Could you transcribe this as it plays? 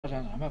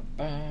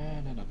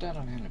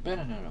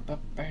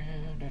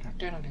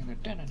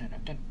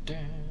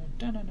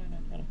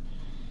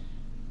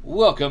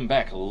Welcome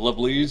back,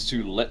 lovelies,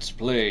 to Let's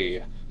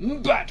Play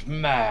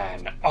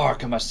Batman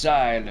Arkham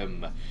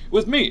Asylum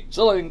with me,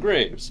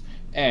 XelionGraves,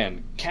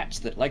 and cats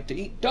that like to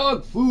eat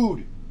dog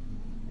food,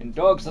 and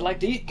dogs that like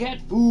to eat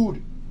cat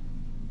food.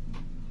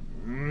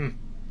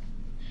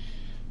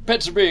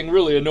 Pets are being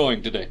really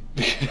annoying today.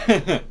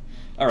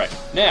 Alright,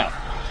 now,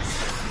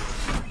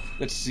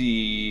 let's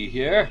see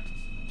here.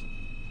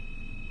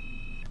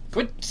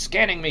 Quit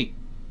scanning me!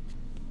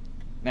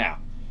 Now,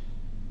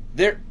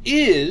 there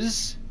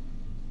is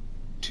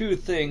two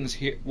things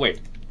here.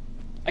 Wait,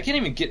 I can't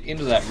even get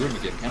into that room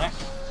again, can I?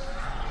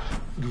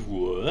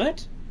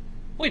 What?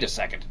 Wait a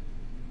second.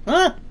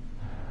 Huh?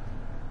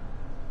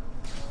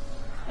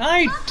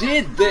 I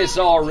did this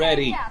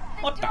already!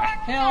 What the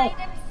hell?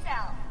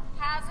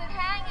 How's it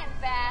hanging,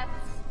 Babs?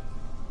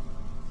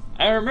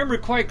 I remember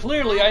quite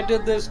clearly I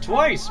did this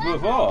twice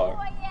before.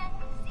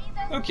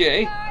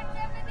 Okay,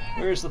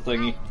 where's the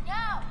thingy?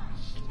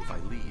 If I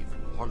leave,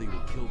 Harley will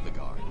kill the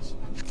guards.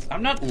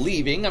 I'm not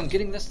leaving, I'm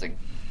getting this thing.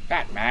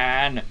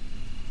 Batman! No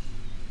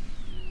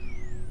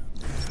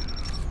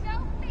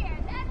fair,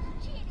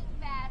 that's cheating,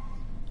 Babs.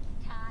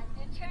 Time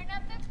to turn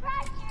up the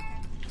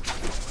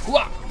pressure.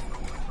 Wah!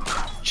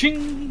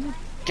 Ching!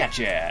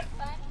 Gotcha!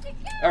 Fun to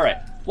go. Alright,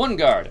 one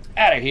guard,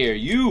 out of here,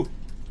 you!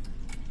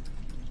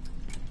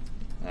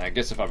 I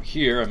guess if I'm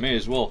here, I may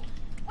as well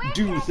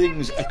do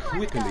things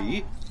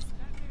quickly.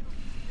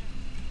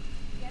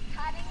 You're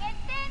cutting it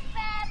thin,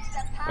 Babs.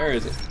 The Where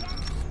is it?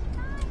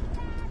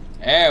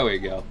 There we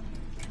go.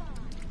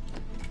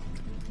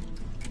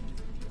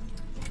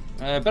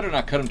 I better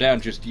not cut him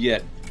down just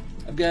yet.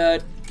 I've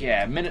got,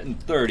 yeah, a minute and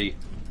 30.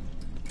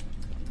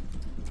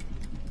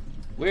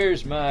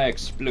 Where's my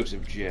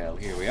explosive gel?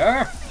 Here we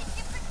are.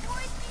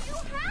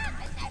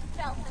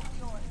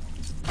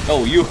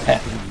 Oh, you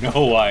have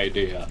no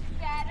idea.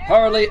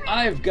 Harley,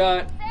 I've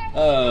got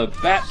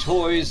bat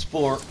toys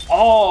for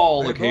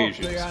all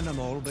occasions.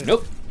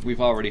 Nope,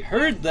 we've already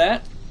heard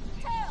that.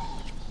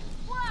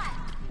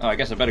 Oh, I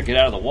guess I better get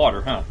out of the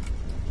water, huh?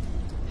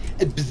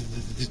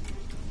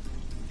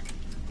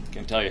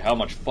 Can't tell you how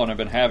much fun I've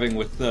been having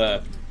with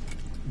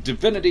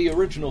Divinity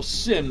Original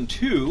Sin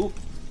 2.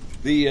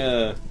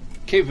 The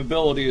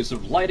capabilities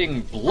of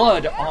lighting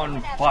blood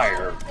on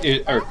fire,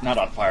 or not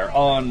on fire,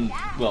 on,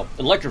 well,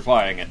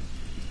 electrifying it,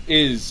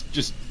 is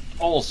just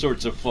all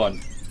sorts of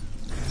fun.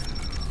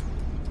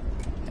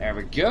 There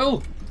we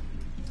go.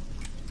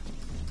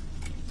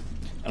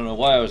 I don't know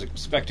why I was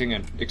expecting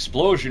an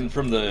explosion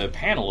from the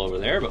panel over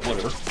there, but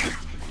whatever.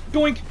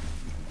 Doink!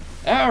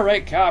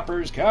 Alright,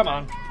 coppers, come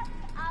on.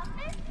 I'll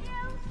miss you.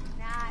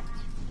 Not.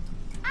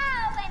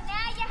 Oh, and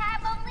now you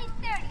have only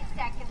 30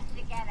 seconds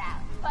to get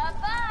out.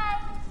 Bye-bye.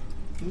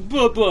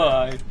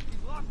 Bye-bye.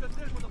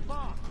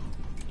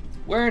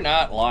 We're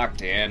not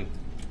locked in.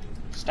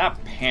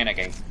 Stop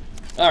panicking.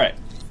 Alright,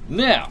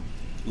 now,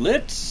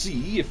 let's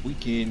see if we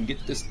can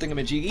get this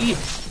thingamajiggy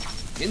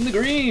in the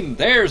green.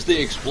 There's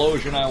the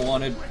explosion I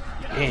wanted.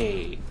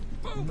 Hey,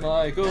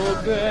 Michael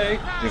Bay.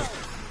 Yeah.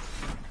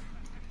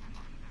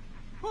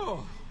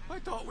 Oh, I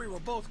thought we were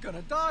both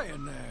gonna die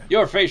in there.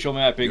 Your facial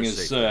mapping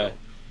is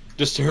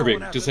disturbing,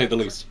 to say the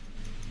least.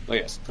 Oh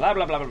yes, blah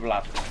blah blah blah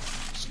blah.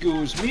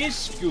 Excuse me,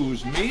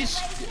 excuse me.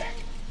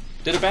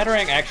 Did a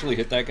batarang actually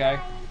hit that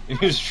guy? He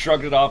just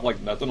shrugged it off like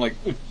nothing, like,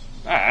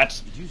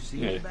 that. Did you see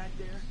him back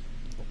there?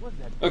 What was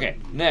that? Okay,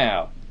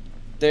 now,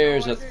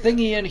 there's a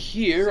thingy in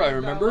here, I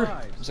remember.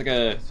 It's like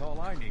a That's all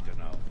I need to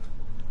know.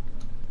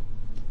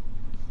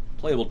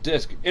 playable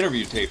disc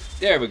interview tape.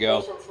 There we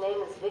go. The patient's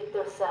name is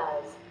Victor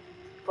Saz.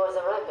 For the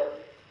record,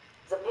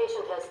 the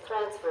patient has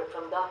transferred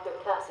from Dr.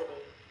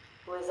 Cassidy,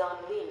 who is on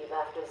leave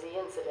after the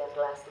incident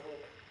last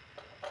week.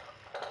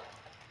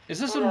 Is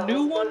this a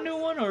new one,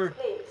 or?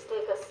 Please,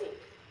 take a seat.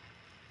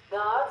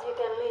 Guards, you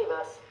can leave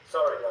us.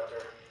 Sorry,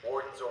 Doctor.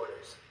 Warden's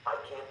orders. I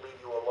can't leave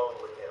you alone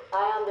with him.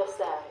 I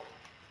understand.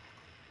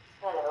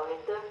 Hello,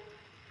 Victor.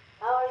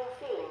 How are you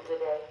feeling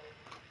today?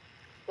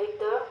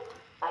 Victor,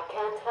 I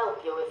can't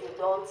help you if you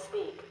don't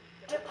speak.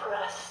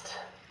 Depressed.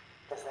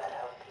 Does that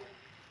help you?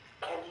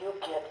 Can you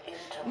get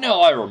into...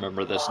 No, I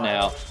remember this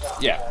now.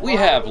 Yeah, we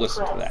have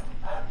listened to that.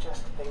 I'm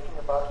just thinking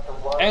about the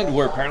one... And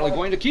we're apparently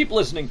going to keep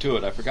listening to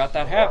it. I forgot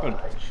that happened.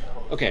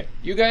 Okay,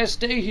 you guys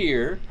stay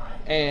here,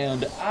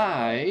 and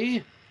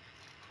I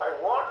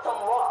want the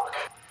mark.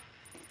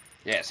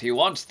 Yes, he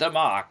wants the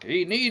mark.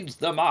 He needs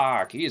the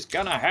mark. He's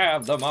gonna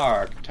have the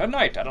mark.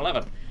 Tonight at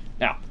 11.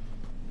 Now,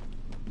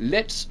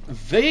 let's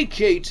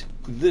vacate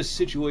this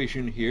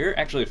situation here.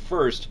 Actually,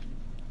 first...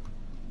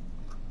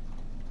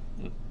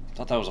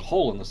 thought that was a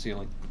hole in the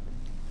ceiling.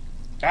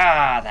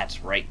 Ah, that's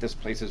right. This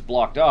place is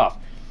blocked off.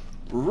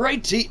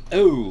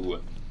 Righty-o.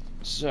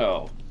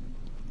 So,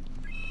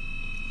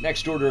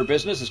 next order of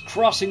business is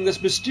crossing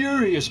this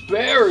mysterious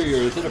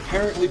barrier that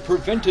apparently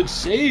prevented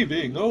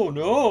saving. Oh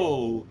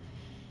no.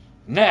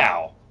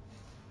 Now,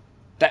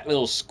 that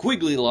little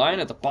squiggly line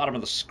at the bottom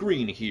of the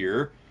screen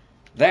here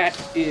that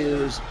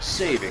is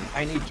saving.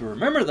 I need to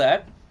remember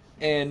that,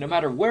 and no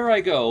matter where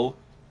I go,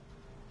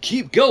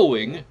 keep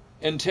going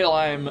until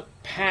I'm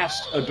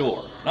past a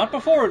door. Not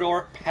before a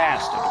door,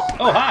 past a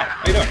door. Oh, hi!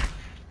 How you doing?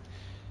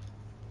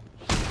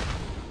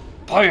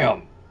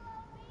 Bam!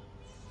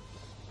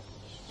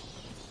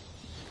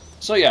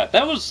 So yeah,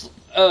 that was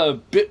a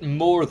bit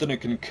more than a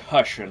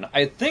concussion.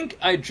 I think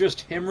I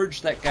just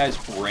hemorrhaged that guy's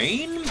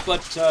brain,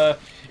 but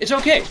it's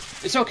okay.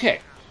 It's okay.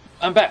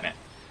 I'm Batman.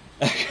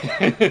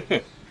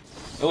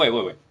 Oh,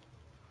 wait.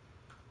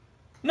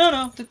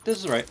 No, this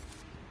is right.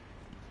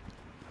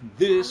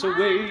 This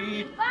away.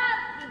 You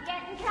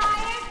getting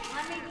tired?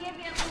 Let me give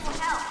you a little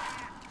help.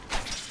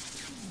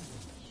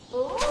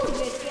 Ooh,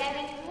 you're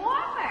getting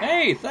warmer.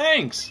 Hey,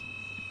 thanks.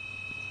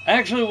 I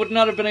actually would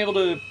not have been able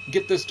to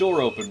get this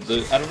door open.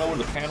 I don't know where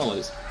the panel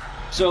is.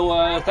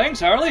 So, thanks,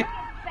 Harley.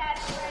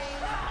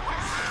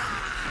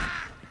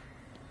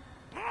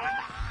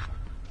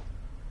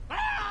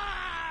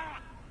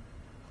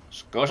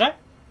 Scusa?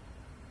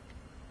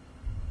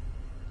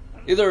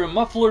 Either a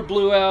muffler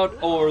blew out,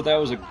 or that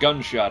was a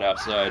gunshot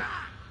outside.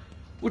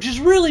 Which is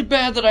really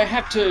bad that I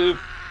have to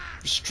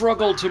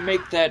struggle to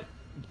make that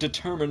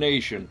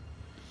determination.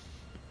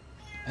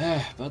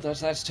 But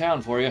that's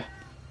town for you.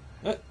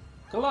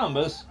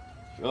 Columbus.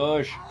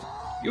 Shush.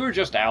 You were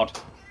just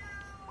out.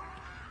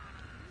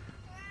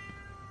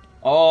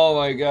 Oh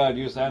my god,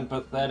 you sound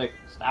pathetic.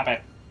 Stop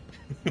it.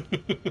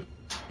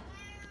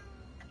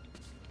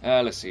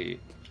 Let's see.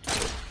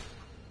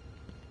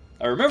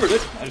 I remembered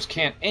it. I just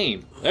can't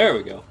aim. There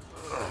we go.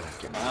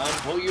 Come on,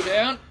 pull you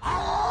down.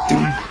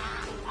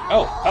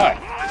 Oh, hi.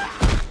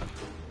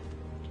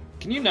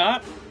 Can you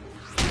not?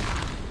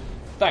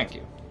 Thank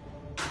you.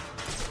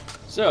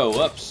 So,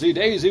 upsy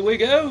daisy we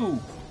go.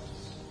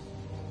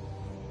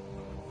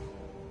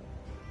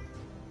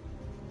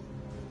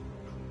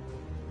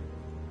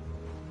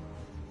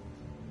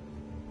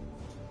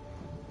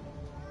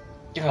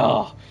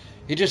 Oh,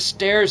 he just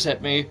stares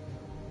at me.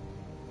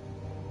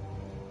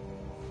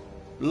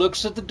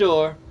 Looks at the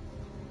door.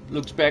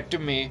 Looks back to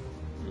me.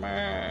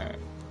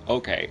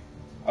 Okay.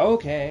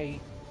 Okay.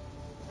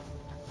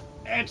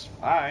 It's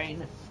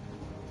fine.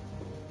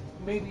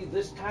 Maybe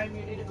this time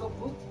you need to go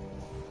poop?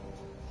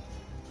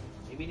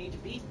 Maybe you need to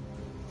pee?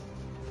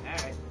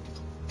 Alright.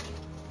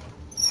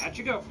 Out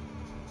you go.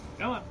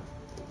 Come on.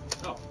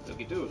 Oh,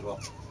 Boogie too as well.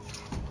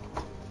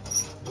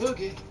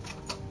 Boogie.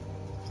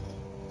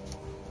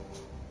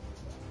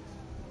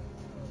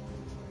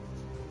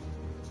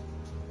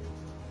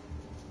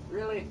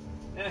 Really?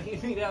 Yeah, you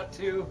need out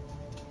too?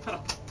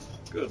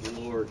 Good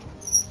lord.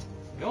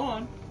 Go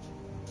on.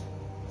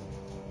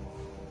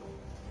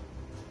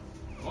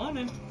 Come on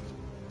in.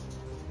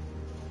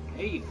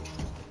 Hey.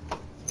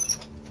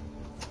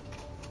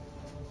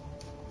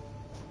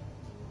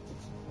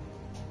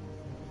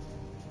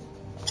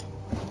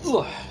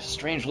 Ugh,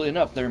 strangely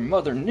enough, their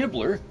mother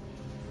Nibbler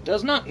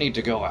does not need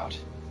to go out.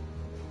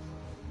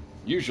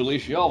 Usually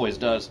she always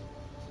does.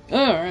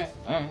 Alright.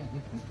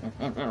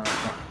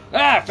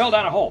 Ah, I fell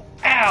down a hole.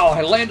 Ow,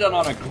 I landed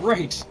on a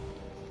grate.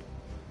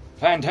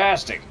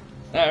 Fantastic.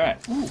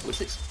 Alright. Ooh, what's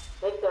this?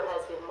 Victor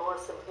has been more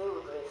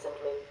subdued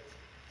recently.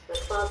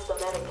 Response to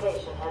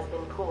medication has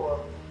been poor.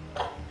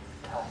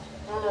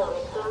 Hello,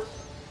 Victor.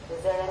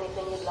 Is there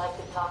anything you'd like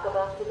to talk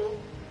about today?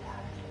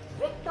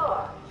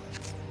 Victor!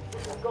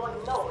 This is going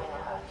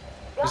nowhere.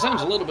 He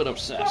sounds a little bit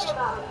obsessed. Get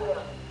him out of here.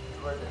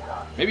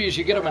 Maybe you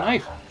should get him a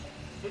knife.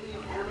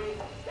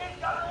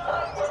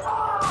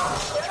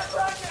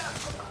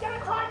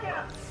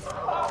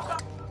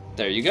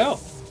 There you go.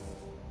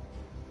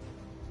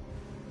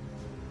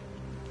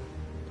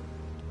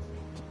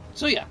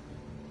 So yeah,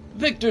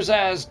 Victor's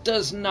ass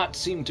does not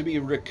seem to be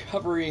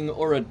recovering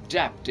or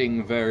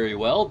adapting very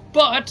well,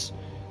 but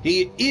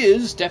he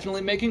is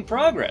definitely making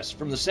progress.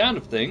 From the sound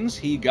of things,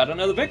 he got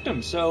another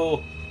victim,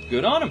 so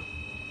good on him.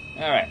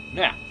 Alright,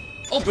 now,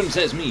 open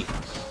sesame.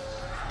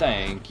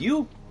 Thank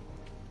you.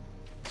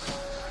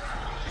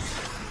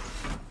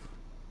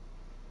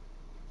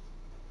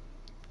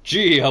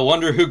 Gee, I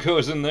wonder who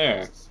goes in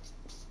there.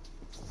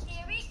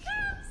 Here he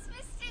comes,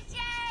 Mr. J.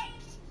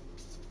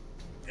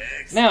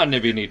 Now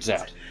Nibby needs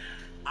out.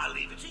 I'll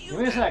leave it to you. Give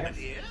me a second.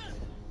 Dear.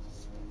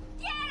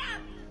 Get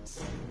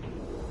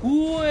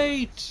him!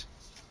 Wait!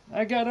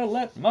 I gotta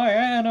let my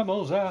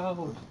animals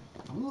out.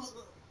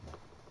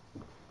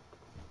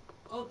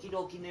 Okie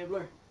dokie,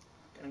 Nibbler.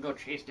 Gonna go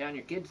chase down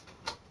your kids.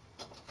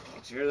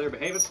 Make sure they're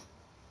behaving.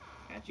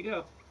 Out you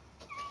go.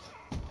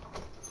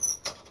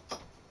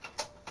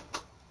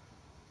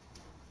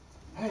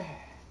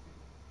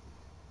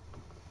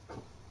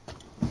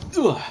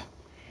 Ugh.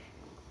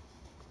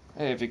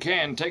 Hey, if you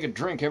can, take a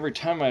drink every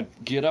time I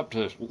get up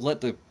to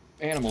let the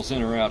animals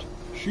in or out.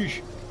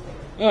 Sheesh.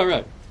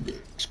 Alright.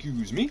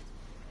 Excuse me.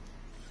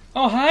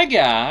 Oh, hi,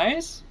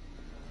 guys.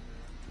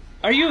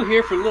 Are you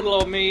here for little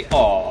old me?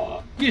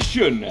 Aw, you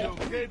shouldn't have.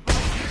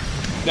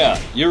 No,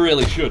 you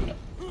really shouldn't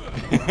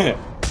have.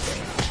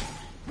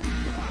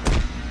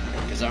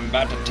 Because I'm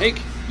about to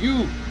take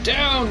you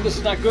down. This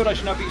is not good. I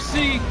should not be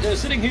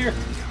sitting here.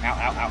 Ow,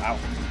 ow, ow, ow.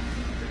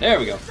 There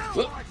we go.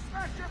 Whoop.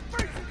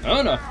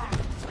 Oh no.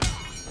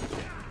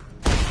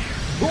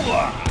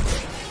 Hooah!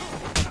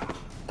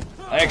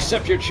 I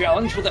accept your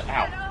challenge with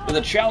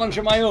a challenge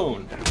of my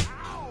own.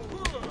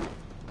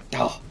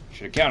 Oh,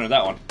 should have countered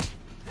that one.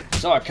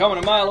 Saw it coming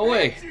a mile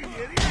away.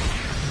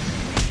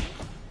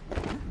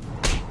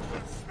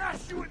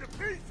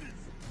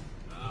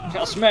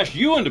 I'll smash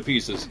you into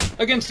pieces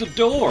against the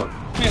door.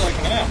 Ain't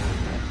like now.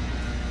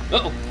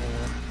 Uh-oh.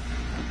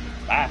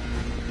 Bye.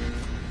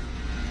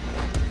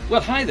 Well,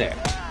 hi there.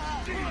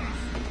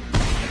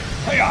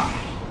 Hiya!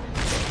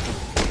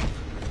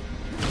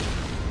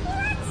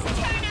 Let's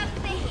turn up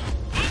the heat.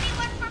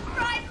 Anyone for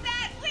fried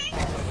bat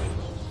wings?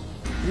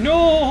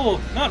 No,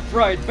 not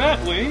fried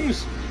bat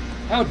wings.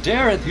 How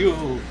dareth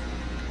you?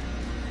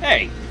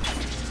 Hey.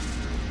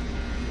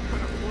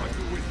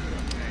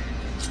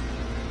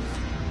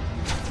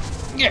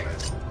 Yeah.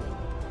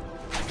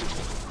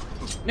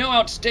 No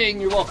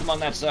outstaying your welcome on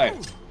that side.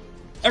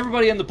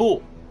 Everybody in the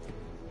pool.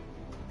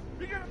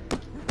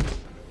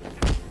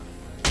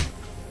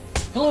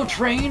 Hello,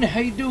 train. How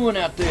you doing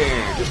out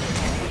there?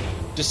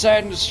 Just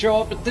deciding to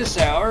show up at this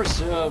hour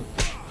so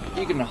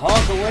you can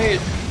honk away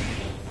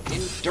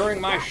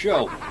during my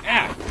show.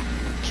 Ah!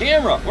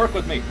 Camera! Work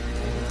with me.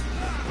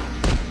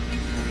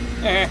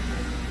 Had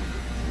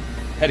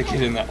to get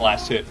in that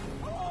last hit.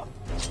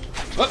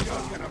 Oh.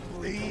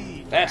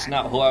 That's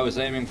not who I was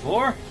aiming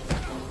for.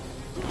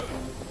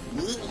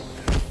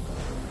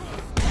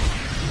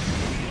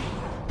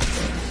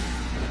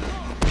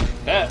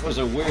 That was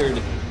a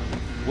weird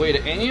way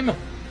to aim.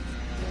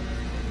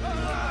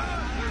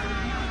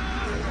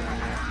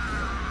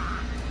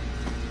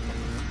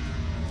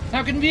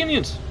 How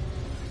convenient!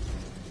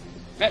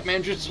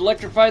 Batman just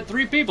electrified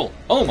 3 people.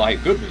 Oh my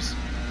goodness.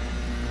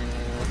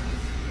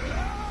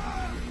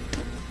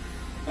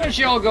 Why don't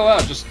you all go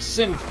out? Just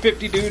send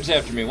 50 dudes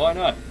after me. Why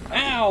not?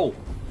 Ow!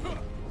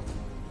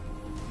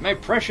 My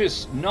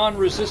precious,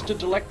 non-resistant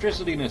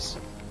electricityness.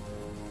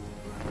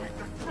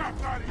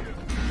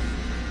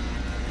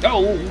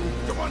 Oh!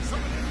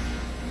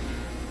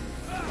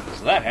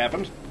 So that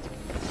happened.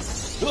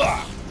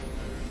 Ah!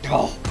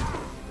 Oh!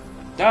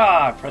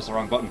 Ah! I pressed the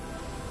wrong button.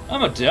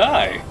 I'ma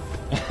die.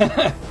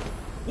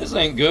 This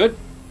ain't good.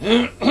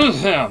 Then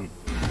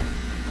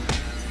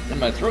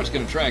my throat's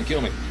gonna try and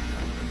kill me.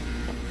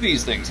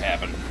 These things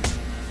happen.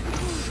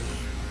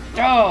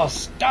 Oh,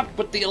 stop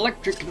with the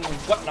electric and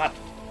whatnot.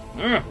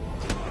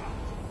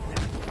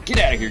 Get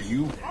out of here,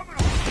 you.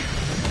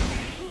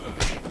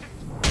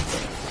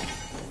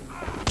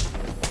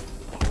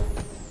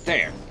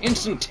 There.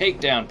 Instant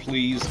takedown,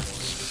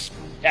 please.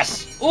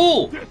 Yes.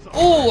 Oh!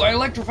 Oh, I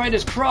electrified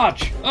his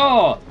crotch.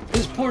 Oh,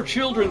 his poor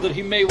children that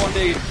he may one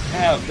day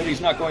have that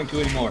he's not going to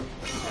anymore.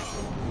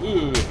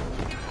 Ooh.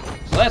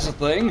 So that's a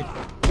thing.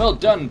 Well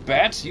done,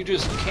 Bats. You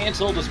just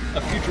canceled a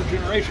future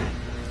generation.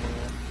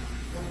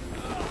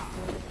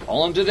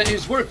 All in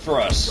today's work for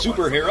us,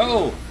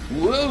 superhero.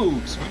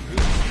 Whoa!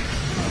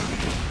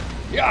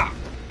 Yeah.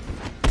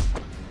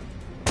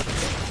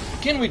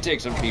 Can we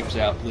take some peeps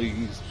out,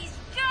 please? He's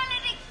done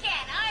it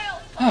again.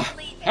 I'll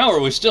believe it. How are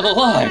we still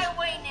alive? On my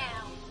way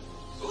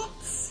now.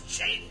 Oops,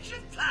 change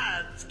of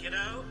plans,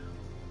 kiddo.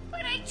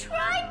 But I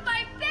tried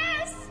my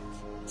best.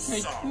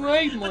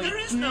 Sorry, but there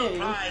is no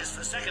prize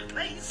for second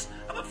place.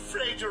 I'm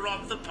afraid you're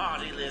off the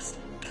party list.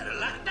 Better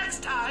luck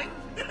next time.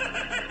 No!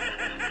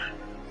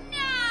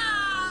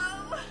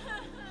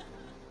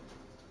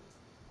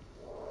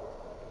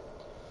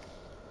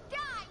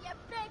 Die, you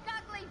big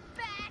ugly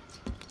bat!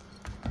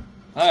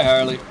 Hi,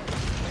 Harley.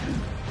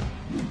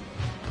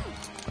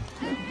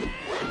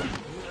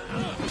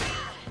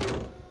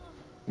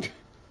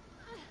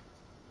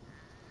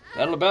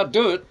 That'll about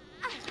do it.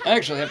 I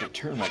actually have to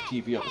turn my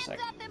TV up a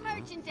second. Hands up the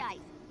merchandise.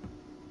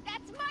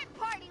 That's my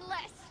party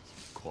list.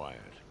 Quiet.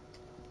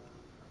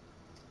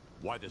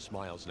 Why the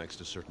smiles next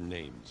to certain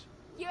names?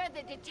 You're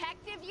the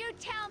detective, you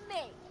tell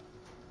me.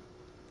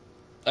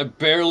 I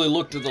barely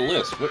looked at the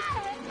list. What?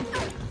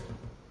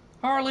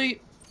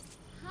 Harley,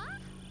 Huh?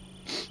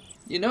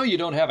 you know you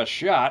don't have a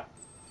shot.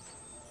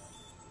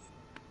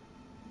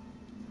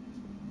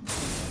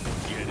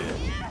 Get it?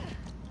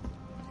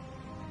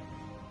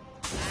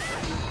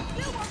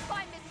 You will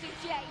find Mr.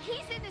 J.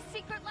 He's in the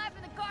secret lab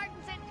in the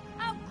gardens and...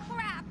 Oh,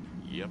 crap.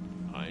 Yep,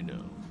 I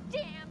know.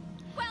 Damn.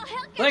 Well,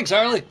 he'll get... Thanks,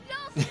 Harley.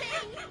 You'll see.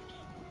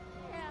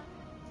 Yeah.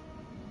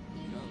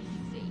 You'll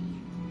see.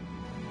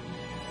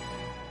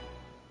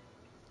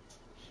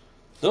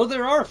 Though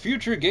there are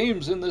future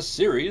games in this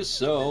series,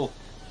 so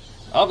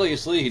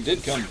obviously he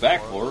did come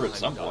back for her at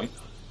some point.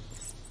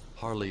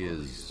 Harley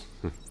is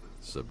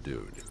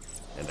subdued,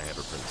 and I have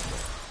her principal.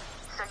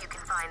 So you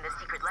can find the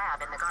secret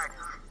lab in the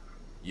gardens.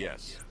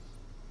 Yes.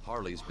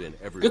 Harley's been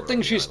everywhere. Good thing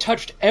on the she's island.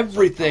 touched So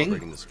everything.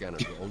 calibrating the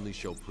scanners will only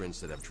show prints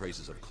that have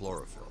traces of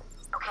chlorophyll.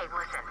 Okay,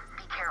 listen.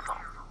 Be careful.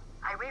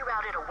 I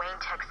rerouted a Wayne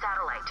Tech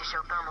satellite to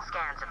show thermal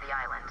scans of the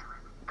island.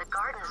 The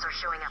gardens are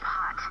showing up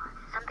hot.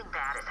 Something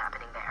bad is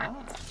happening there.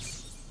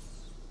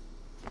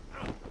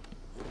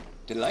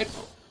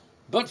 Delightful.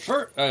 But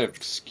for...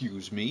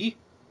 excuse me.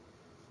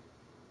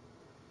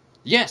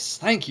 Yes,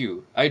 thank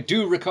you. I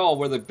do recall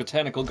where the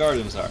botanical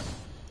gardens are.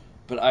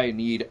 But I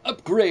need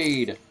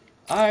upgrade.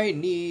 I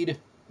need...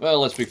 Well,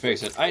 let's be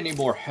face it. I need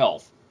more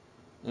health.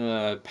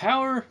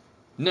 Power?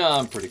 No,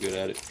 I'm pretty good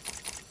at it.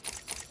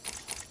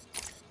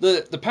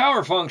 The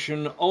power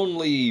function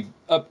only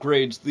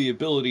upgrades the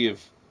ability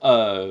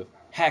of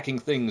hacking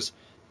things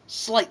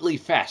slightly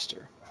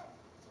faster.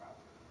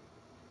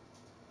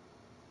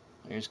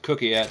 There's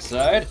Cookie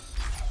outside.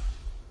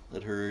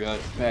 Let her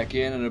back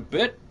in a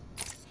bit.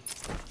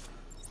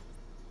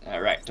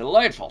 Alright,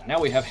 delightful. Now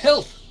we have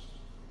health.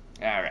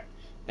 Alright.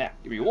 Now,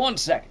 give me 1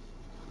 second.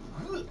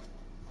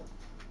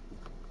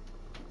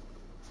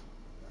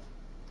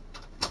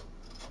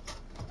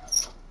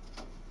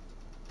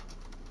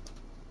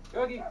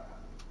 Cookie.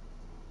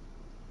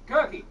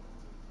 Cookie.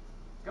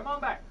 Come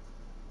on back.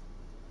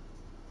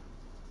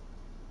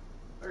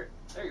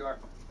 There you are.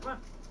 Come on.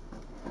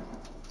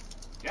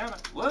 Come on.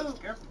 Whoa,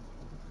 careful.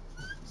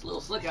 It's a little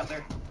slick out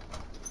there.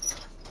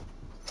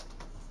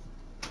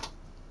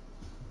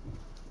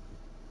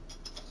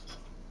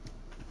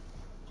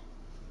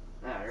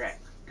 Alright.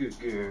 Good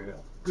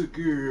girl. Good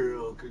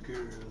girl. Good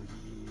girl.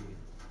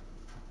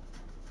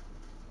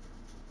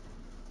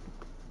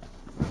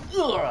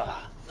 Yeah.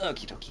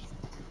 Okie dokie.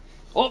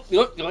 Oh,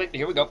 look,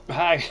 here we go.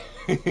 Hi.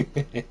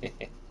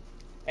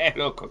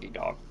 Hello, Cookie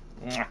Dog.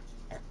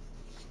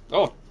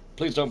 Oh,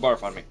 please don't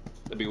barf on me.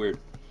 That'd be weird.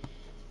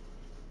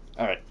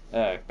 Alright,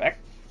 back.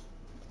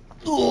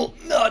 Oh,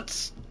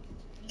 nuts!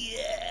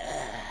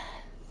 Yeah!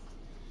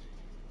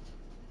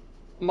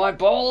 My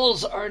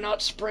balls are not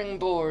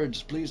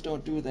springboards. Please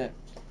don't do that.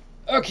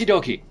 Okie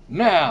dokie.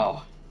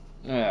 Now.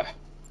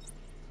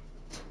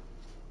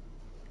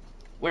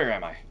 Where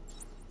am I?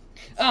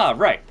 Ah,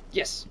 right.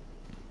 Yes.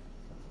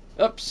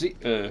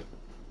 Upsy.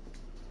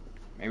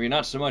 Maybe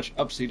not so much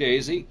upsy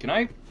daisy. Can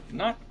I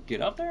not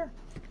get up there?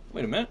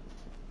 Wait a minute.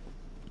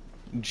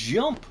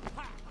 Jump.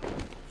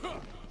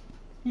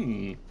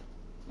 I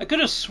could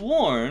have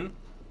sworn.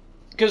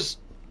 Because.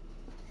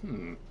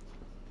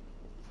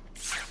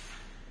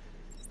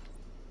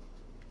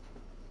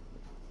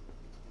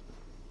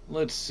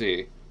 Let's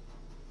see.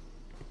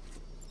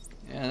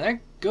 Yeah, that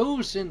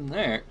goes in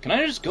there. Can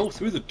I just go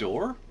through the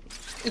door?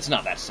 It's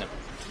not that simple.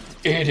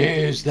 It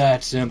is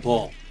that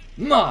simple.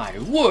 My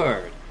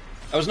word!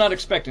 I was not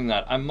expecting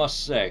that, I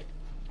must say.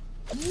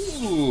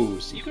 Ooh,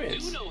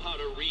 secrets. You do know how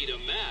to read a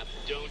map,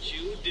 don't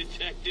you,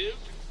 detective?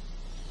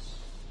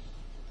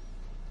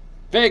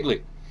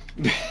 Vaguely.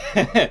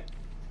 I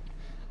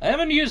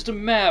haven't used a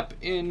map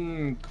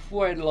in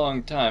quite a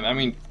long time. I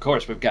mean, of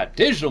course, we've got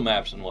digital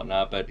maps and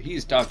whatnot, but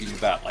he's talking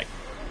about, like,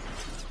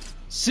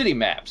 city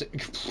maps.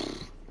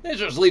 It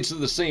just leads to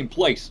the same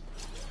place.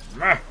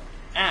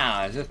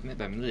 Ah, just blah,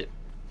 blah.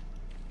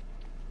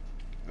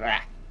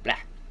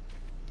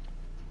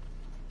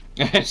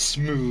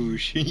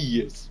 Smoosh,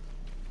 yes.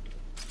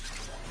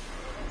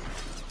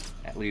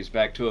 That leads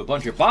back to a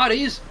bunch of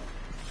bodies.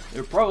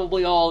 They're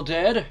probably all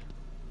dead.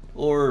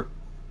 Or,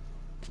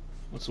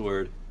 what's the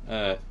word?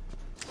 Victor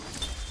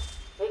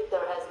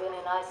has been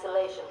in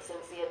isolation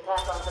since the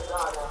attack on the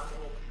guard last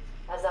week.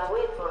 As I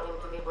wait for him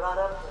to be brought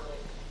up to me,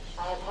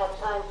 I have had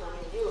time to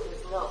review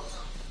his notes.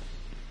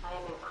 I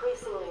am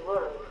increasingly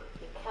worried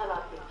he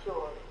cannot be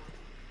cured.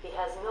 He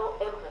has no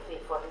empathy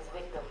for his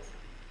victims.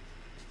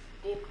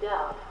 Deep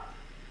down,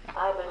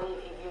 I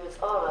believe he views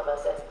all of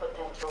us as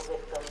potential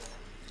victims.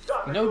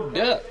 No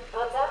doubt.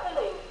 What's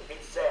happening?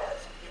 It's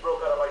Zaz. He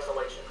broke out of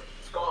isolation.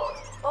 He's gone.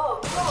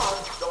 Oh,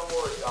 God! Don't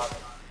worry, Doc.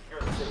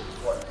 You're the safest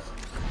place.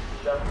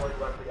 He definitely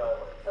left the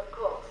island. Of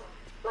course.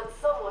 But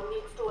someone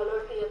needs to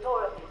alert the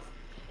authorities.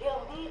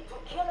 He'll need to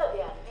kill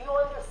again. Do you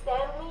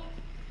understand me?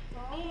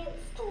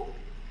 Needs to.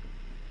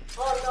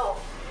 Oh,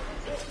 no.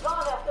 He's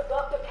gone after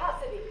Dr.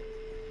 Cassidy.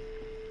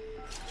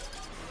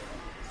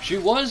 She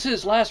was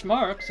his last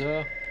mark,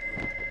 so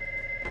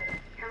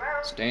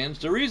Hello? stands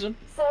to reason.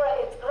 Sarah,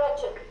 it's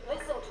Gretchen.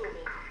 Listen to me.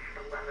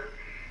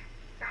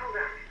 Hold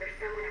on, there's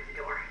someone at the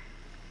door.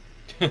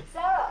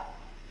 Sarah,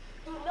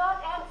 do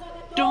not answer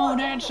the door. Don't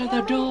answer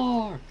the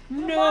door.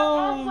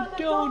 No,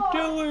 don't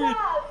do it.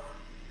 Zaz,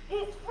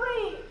 he's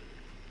free.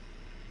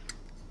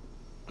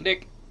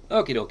 Nick.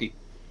 Okie dokie.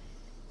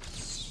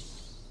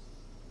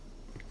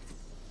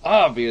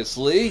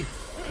 Obviously,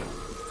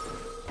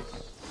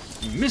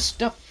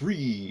 Mr.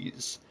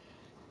 Freeze.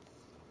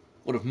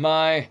 One of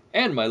my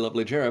and my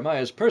lovely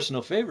Jeremiah's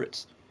personal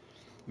favorites.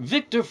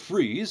 Victor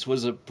Freeze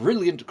was a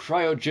brilliant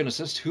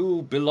cryogenicist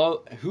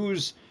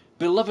whose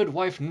beloved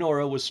wife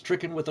Nora was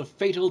stricken with a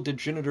fatal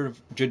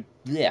degenerative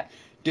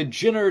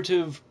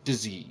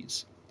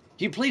disease.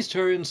 He placed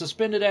her in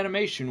suspended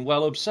animation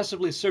while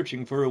obsessively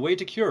searching for a way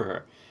to cure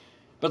her.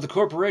 But the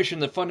corporation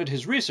that funded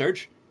his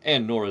research,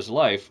 and Nora's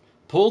life,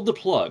 pulled the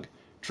plug,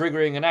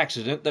 triggering an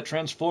accident that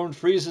transformed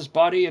Freeze's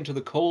body into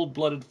the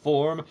cold-blooded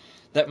form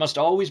that must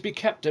always be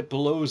kept at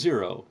below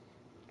zero.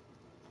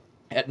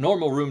 At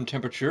normal room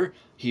temperature,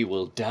 he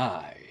will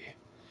die.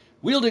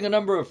 Wielding a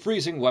number of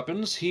freezing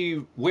weapons,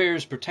 he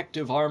wears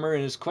protective armor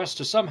in his quest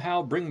to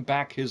somehow bring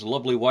back his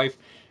lovely wife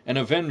and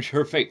avenge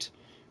her fate.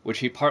 which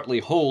he partly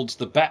holds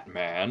the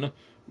Batman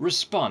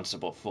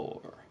responsible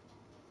for.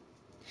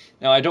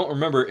 Now, I don't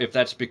remember if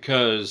that's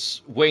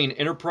because Wayne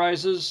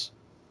Enterprises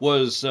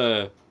was,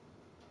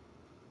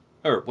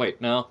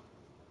 wait, no.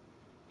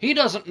 He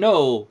doesn't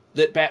know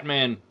that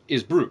Batman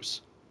is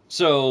Bruce.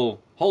 So,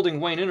 holding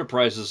Wayne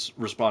Enterprises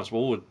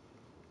responsible would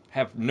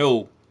have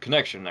no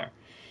connection there.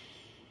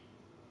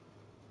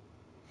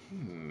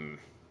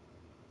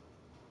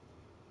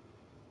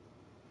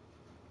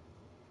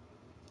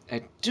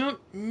 I don't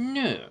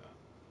know.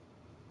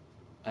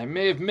 I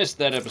may have missed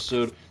that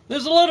episode.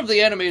 There's a lot of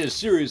the animated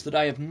series that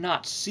I have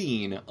not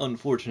seen,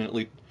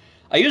 unfortunately.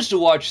 I used to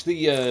watch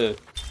the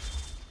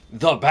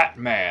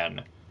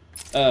Batman,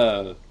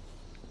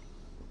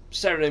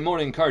 Saturday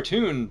morning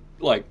cartoon,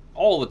 like,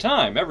 all the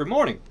time, every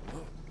morning.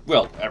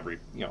 Well, every,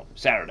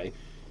 Saturday.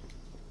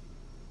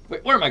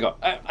 Wait, where am I going?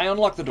 I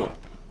unlocked the door.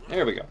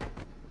 There we go.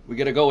 We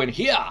gotta go in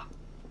here.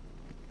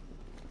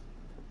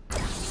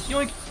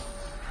 Yoink.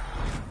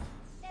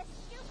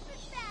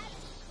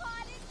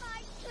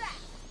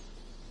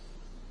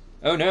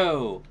 Oh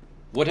no!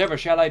 Whatever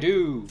shall I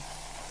do?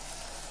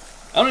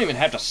 I don't even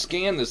have to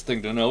scan this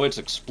thing to know it's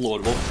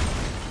exploitable.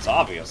 It's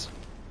obvious.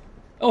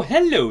 Oh,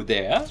 hello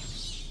there!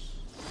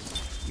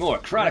 More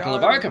Chronicle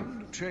of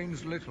Arkham.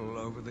 Changed little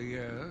over the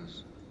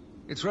years.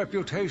 Its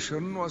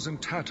reputation was in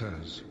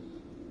tatters,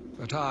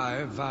 but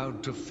I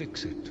vowed to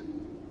fix it.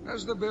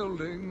 As the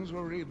buildings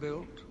were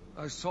rebuilt,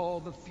 I saw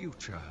the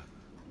future.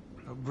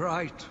 A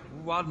bright,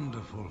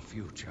 wonderful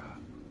future.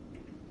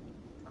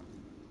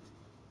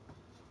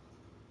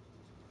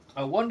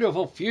 A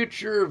wonderful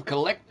future of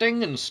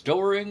collecting and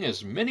storing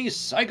as many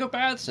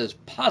psychopaths as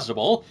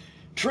possible,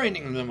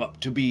 training them up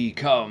to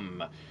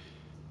become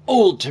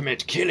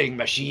ultimate killing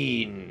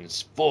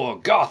machines for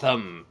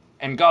Gotham,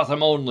 and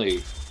Gotham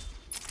only.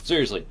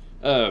 Seriously,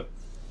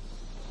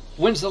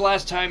 when's the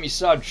last time you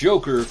saw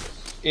Joker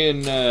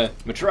in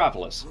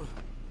Metropolis?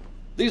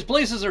 These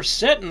places are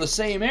set in the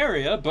same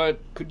area,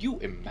 but could you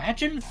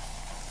imagine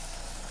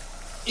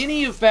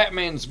any of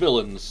Batman's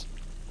villains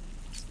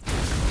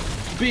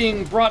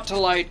being brought to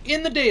light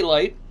in the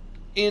daylight,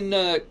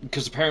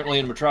 because apparently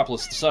in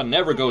Metropolis the sun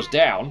never goes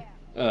down,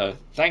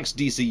 thanks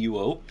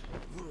DCUO,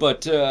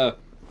 but,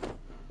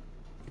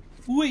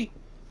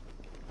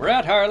 we're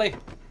out, Harley.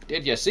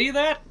 Did you see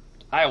that?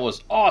 I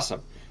was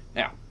awesome.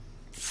 Now,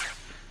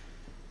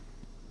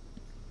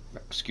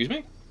 excuse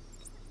me?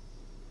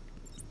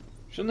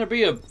 Shouldn't there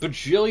be a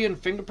bajillion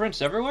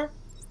fingerprints everywhere?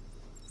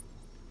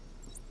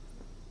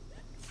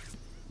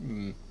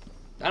 I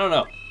don't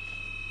know.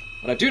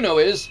 What I do know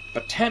is,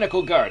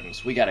 botanical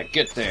gardens. We gotta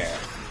get there.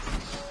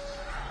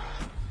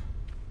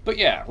 But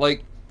yeah,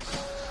 like,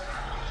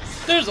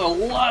 there's a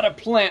lot of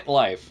plant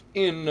life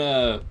in,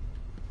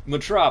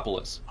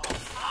 Metropolis.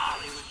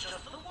 Harley was just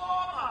for the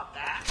warm-up,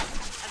 that.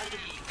 And I could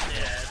eat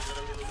there with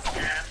a little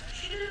cat.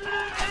 She didn't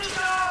move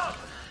out.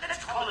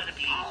 Let's call it a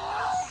beat.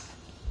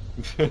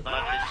 But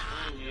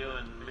between you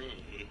and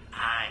me,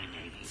 I'm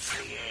maybe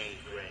 3A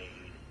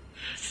grade.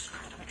 Just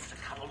gotta mix a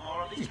couple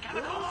more of these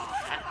chemicals,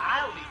 and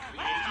I'll be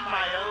creating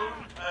my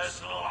own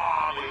personal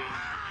army.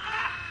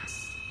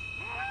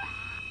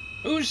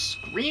 Who's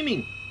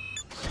screaming?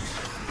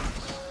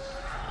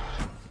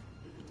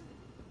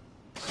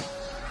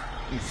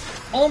 I'm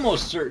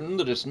almost certain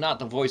that it's not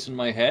the voice in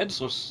my head,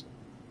 so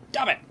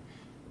stop it!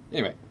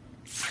 Anyway,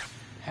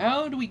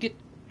 how do we get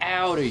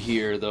out of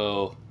here,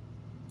 though?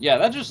 Yeah,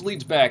 that just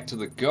leads back to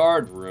the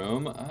guard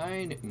room.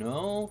 I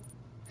know.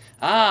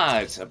 Ah,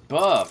 it's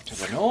above, to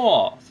the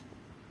north.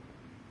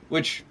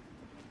 Which,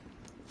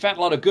 fat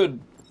lot of good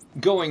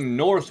going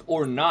north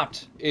or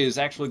not is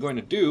actually going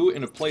to do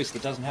in a place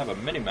that doesn't have a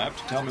minimap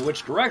to tell me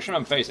which direction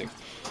I'm facing.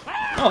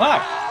 Oh,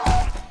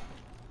 hi!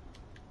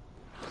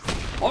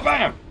 Oh,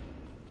 bam!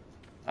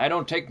 I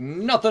don't take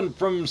nothing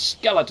from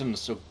skeletons,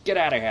 so get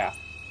out of here.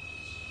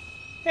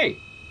 Hey.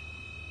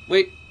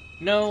 Wait,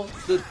 no,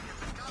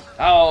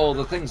 oh,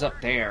 the thing's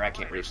up there. I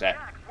can't reach that.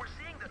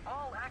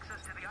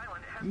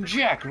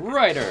 Jack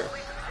Ryder!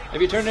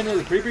 Have you turned into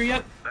the creeper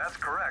yet? That's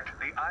correct.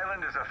 The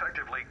island is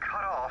effectively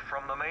cut off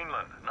from the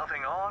mainland.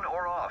 Nothing on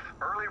or off.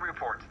 Early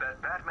reports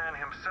that Batman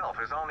himself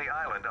is on the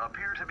island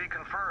appear to be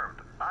confirmed.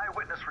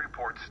 Eyewitness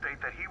reports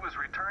state that he was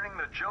returning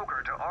the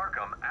Joker to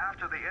Arkham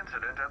after the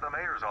incident at the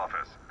mayor's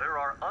office. There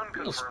are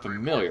unconfirmed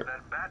familiar.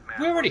 reports that Batman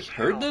we already was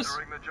heard killed this?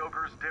 during the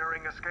Joker's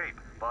daring escape.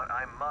 But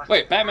I must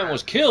Wait, Batman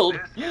was killed?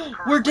 This is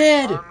We're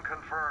dead!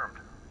 unconfirmed.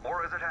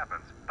 More as it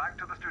happens. Back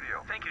to the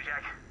studio. Thank you,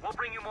 Jack. We'll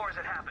bring you more as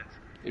it happens.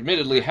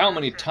 Admittedly, how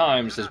many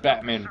times has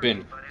Batman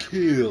been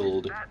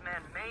killed?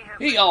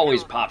 He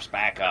always pops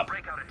back up.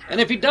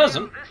 And if he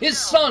doesn't, his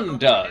son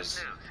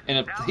does. And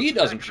if he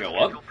doesn't show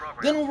up,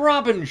 then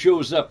Robin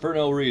shows up for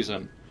no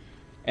reason.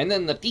 And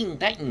then the Teen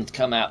Titans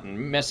come out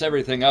and mess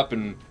everything up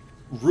and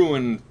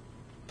ruin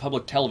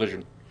public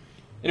television.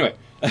 Anyway.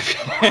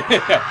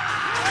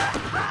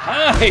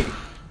 Hi!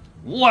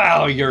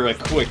 Wow, you're a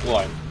quick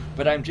one.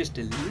 But I'm just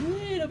a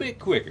little bit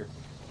quicker.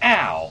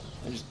 Ow!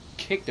 I just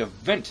kicked a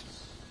vent.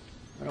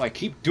 Why do I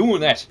keep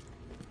doing that?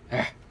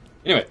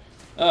 Anyway,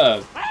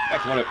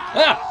 back to what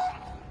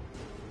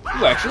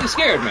You actually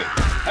scared me.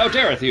 How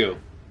dareth you?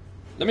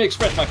 Let me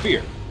express my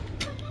fear.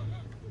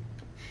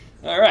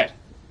 Alright.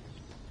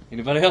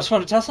 Anybody else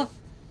want a Tesla?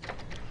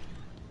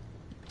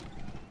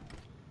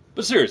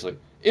 But seriously,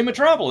 in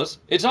Metropolis,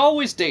 it's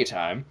always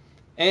daytime,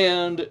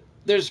 and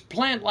there's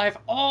plant life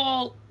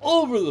all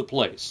over the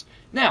place.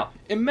 Now,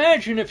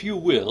 imagine, if you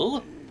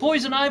will,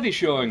 poison ivy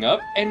showing up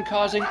and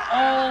causing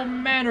all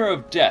manner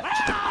of death.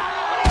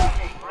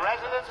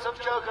 Residents of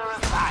Joker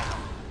Asylum.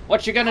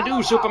 What you gonna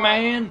do,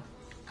 Superman?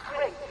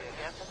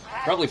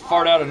 Probably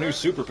fart out a new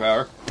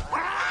superpower.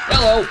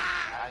 Hello!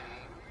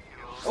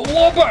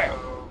 Whoa, bam!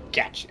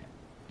 Gotcha.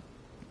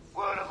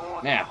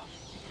 Now.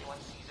 Anyone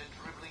sees a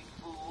dribbling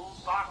fool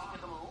barking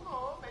at the moon,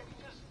 or maybe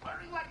just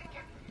purring like a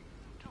kitten,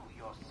 do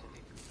your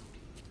civic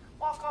duty.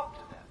 Walk up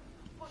to them,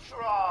 put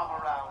your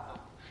arm around them,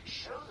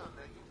 show them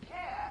that you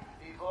care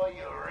before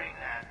you wring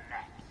their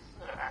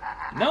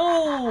necks.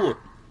 No!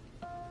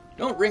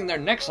 Don't wring their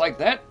necks like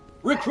that.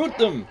 Recruit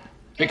them.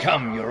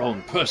 Become your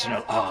own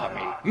personal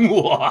army.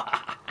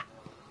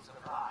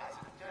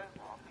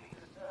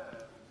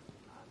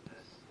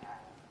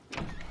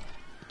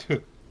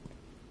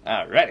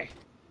 Alrighty.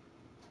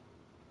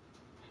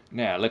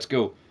 Now, let's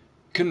go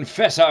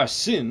confess our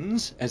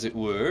sins, as it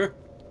were.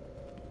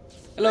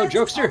 Hello, Let's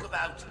jokester. talk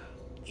about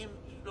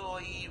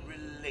employee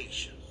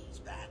relations,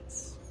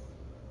 Bats.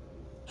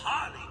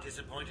 Harley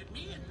disappointed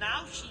me, and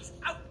now she's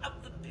out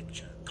of the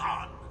picture.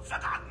 Gone,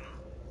 forgotten,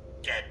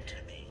 dead to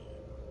me.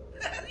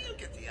 You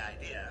get the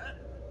idea.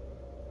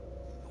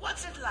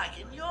 What's it like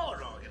in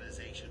your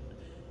organization?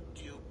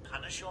 Do you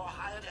punish your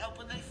hired help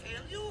when they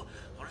fail you?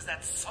 Or is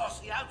that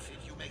saucy outfit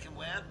you make him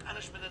wear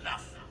punishment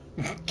enough?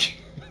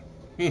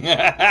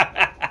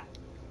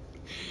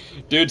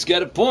 Dude's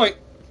got a point.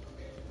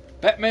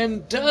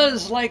 Batman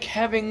does like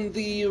having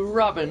the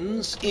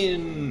Robins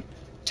in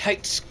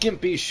tight,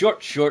 skimpy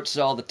short shorts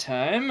all the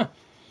time,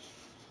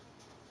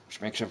 which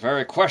makes it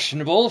very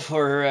questionable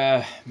for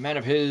a man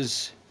of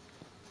his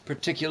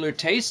particular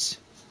tastes.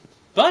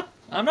 But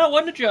I'm not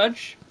one to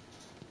judge.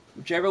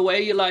 Whichever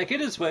way you like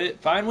it is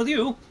fine with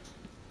you.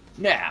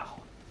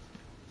 Now,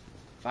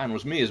 fine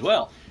with me as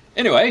well.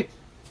 Anyway,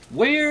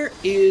 where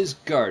is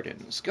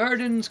Gardens?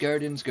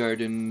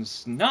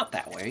 Gardens. Not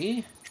that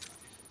way.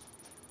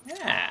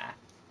 Ah,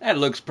 that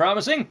looks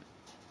promising.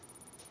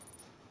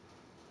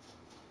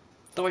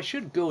 Though I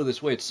should go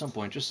this way at some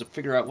point just to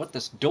figure out what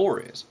this door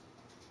is.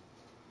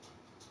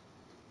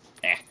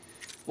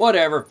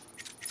 Whatever.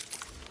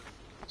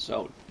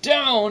 So,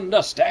 down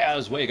the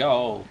stairs we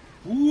go.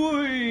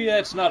 Whee,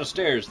 that's not a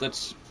stairs.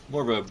 That's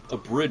more of a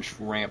bridge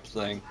ramp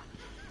thing.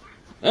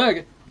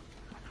 Okay.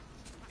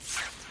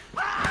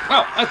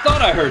 Oh, I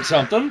thought I heard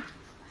something.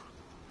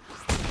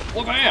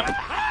 Well, bam.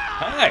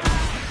 Hi.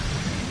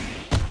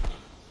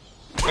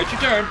 Wait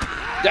your turn.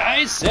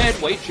 I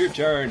said wait your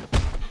turn.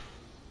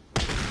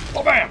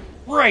 Oh, bam.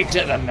 Right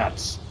to the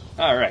nuts.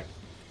 All right.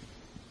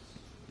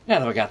 Now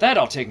that we got that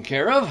all taken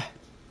care of,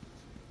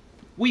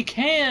 we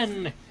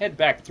can head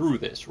back through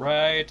this,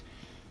 right?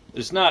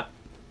 There's not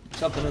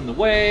something in the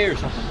way or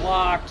something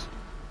blocked.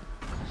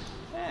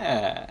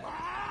 Yeah.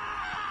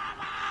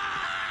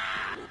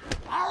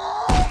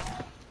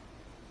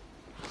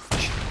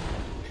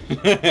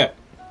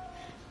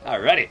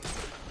 Alrighty.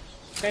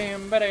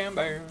 Bam, ba-dam,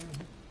 bam.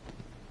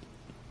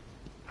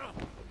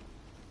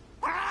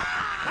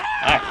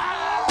 Hi.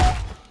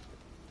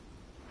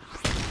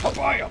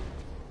 Habaya.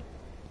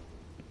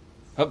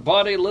 Her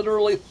body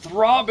literally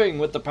throbbing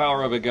with the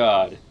power of a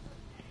god.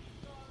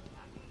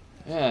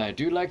 Yeah, I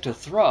do like to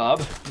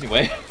throb.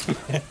 Anyway.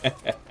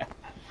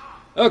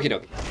 Okie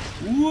dokie.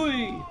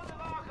 Whee!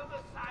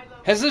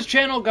 Has this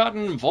channel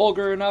gotten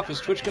vulgar enough?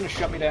 Is Twitch going to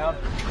shut me down?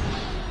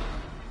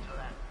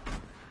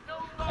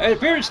 I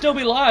appear to still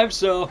be live,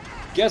 so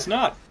guess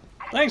not.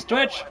 Thanks,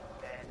 Twitch.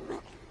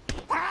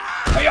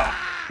 Hiya!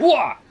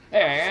 Wah!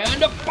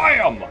 And a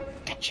bam!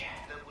 Gotcha.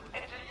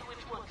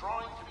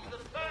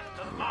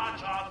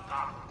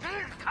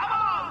 Come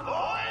on,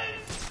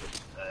 boys!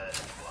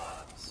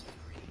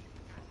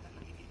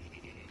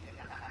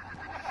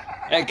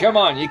 Hey, come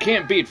on, you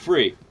can't beat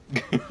free.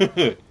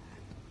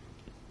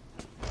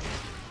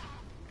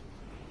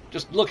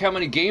 Just look how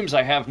many games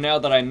I have now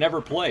that I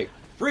never play.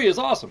 Free is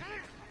awesome.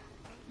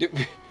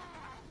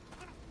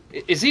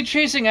 Is he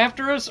chasing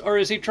after us, or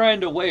is he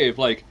trying to wave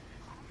like,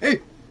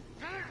 hey,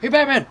 hey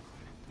Batman!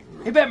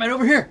 Hey Batman,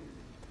 over here!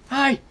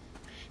 Hi!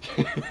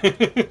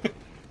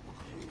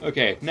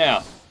 Okay,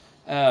 now,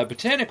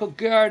 Botanical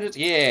Gardens,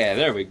 yeah,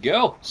 there we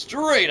go.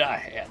 Straight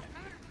ahead.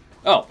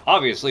 Oh,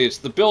 obviously it's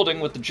the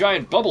building with the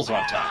giant bubbles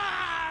on top.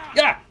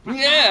 Yeah,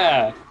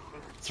 yeah!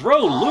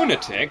 Throw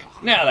lunatic?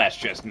 Now that's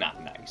just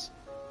not nice.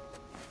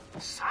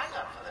 Sign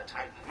up for the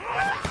Titan.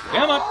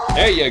 Come on,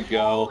 there you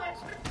go.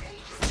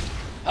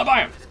 How about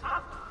him?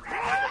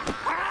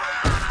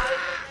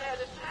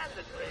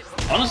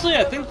 Honestly,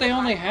 I think they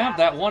only have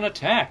that one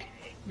attack.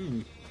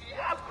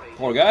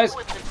 Poor guys.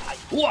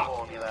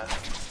 Whoa.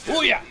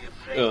 Oh yeah.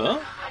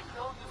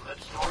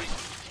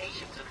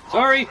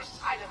 Sorry.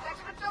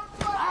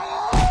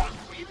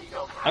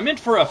 I meant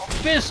for a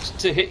fist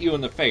to hit you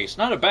in the face,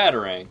 not a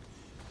batarang.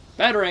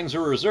 Batarangs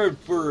are reserved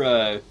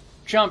for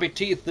chompy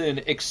teeth and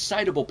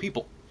excitable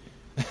people.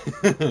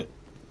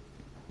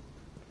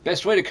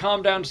 Best way to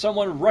calm down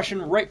someone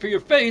rushing right for your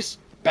face,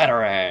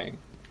 batarang.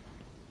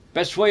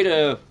 Best way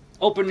to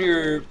open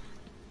your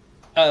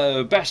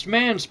best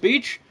man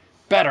speech,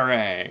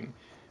 batarang.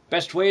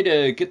 Best way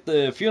to get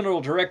the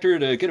funeral director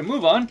to get a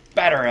move on,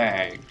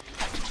 batarang.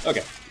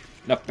 Okay,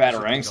 enough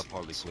batarangs.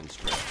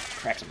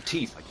 Crack some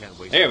teeth.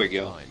 There we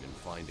go.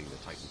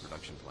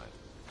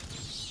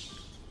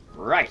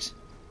 Right.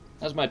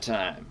 That's my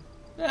time.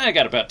 I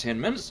got about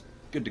 10 minutes.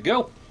 Good to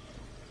go.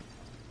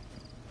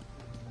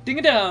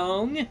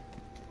 Ding-a-dong.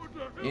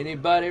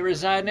 Anybody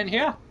residing in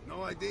here?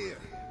 No idea.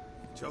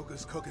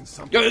 Joker's cooking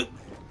something.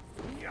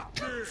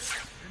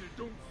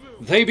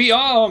 They be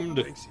armed.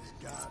 Thinks he's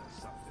God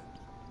or something.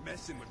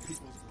 Messing with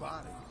people's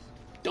bodies.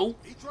 Don't.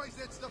 He tries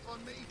that stuff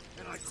on me,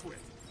 and I quit.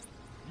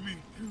 Me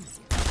too.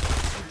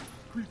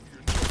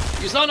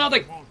 You saw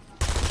nothing.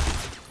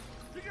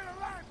 You get a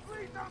line,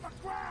 please, on the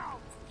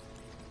ground.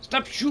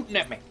 Stop shooting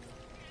at me.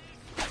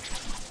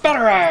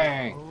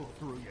 Batarang!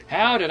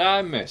 How did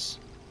I miss?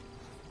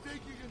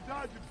 Think you can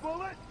dodge a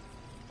bullet?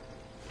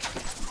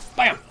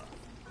 Bam!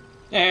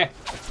 Eh.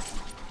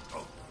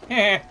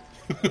 Eh.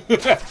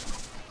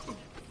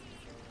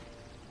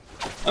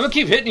 I'm gonna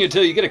keep hitting you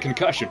until you get a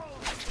concussion.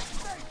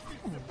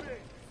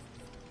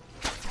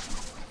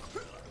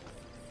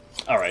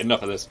 Alright,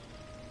 enough of this.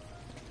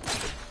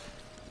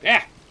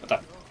 Yeah! What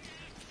the?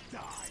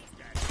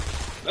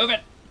 Move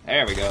it!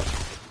 There we go.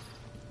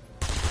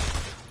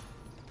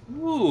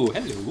 Ooh,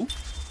 hello.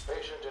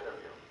 Patient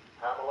interview.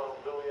 Pamela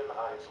Lillian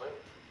Isley,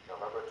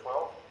 November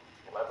 12th,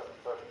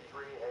 11:33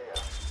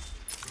 a.m.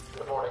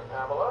 Good morning,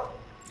 Pamela.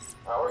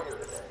 How are you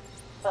today?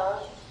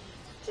 Fine.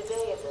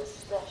 Today is a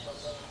special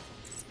day.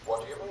 What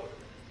do you mean?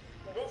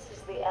 This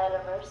is the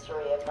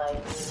anniversary of my new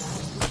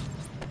life.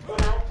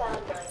 When I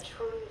found my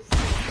true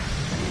self.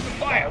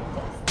 Fire!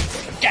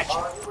 Gotcha!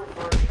 Are you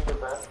referring to the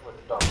event with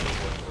Dr.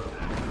 Woodrow?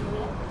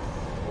 Yes.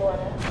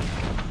 Whatever.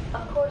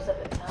 Of course, at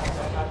the time, I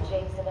thought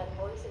Jason had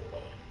poisoned me.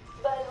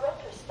 But in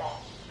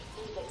retrospect,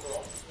 he did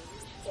the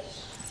huge thing.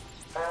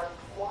 And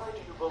why do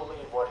you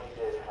believe what he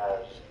did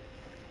has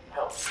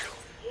helped you?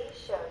 He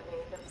showed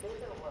me the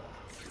bigger world.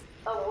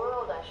 A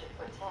world I should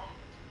protect.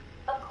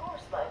 Of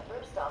course, my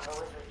first offer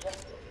was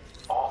rejected.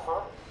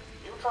 Offer?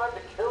 You tried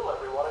to kill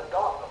everyone in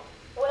Gotham.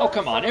 Well, Oh,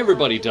 come on,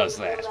 everybody does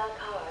that. Back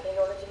hard in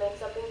order to make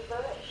something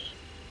flourish.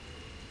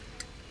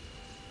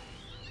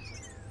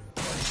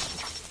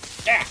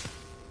 Yeah.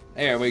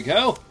 There we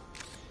go.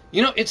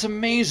 You know, it's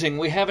amazing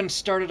we haven't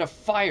started a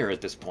fire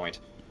at this point.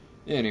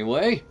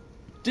 Anyway,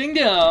 ding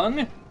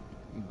dong.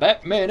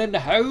 Batman in the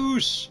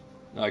house.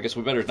 I guess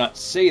we better not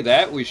say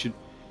that. We should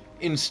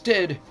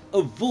instead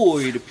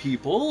avoid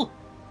people.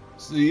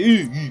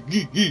 Seeing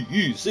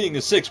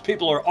as 6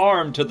 people are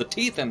armed to the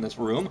teeth in this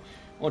room.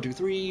 1, 2,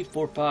 3,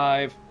 4,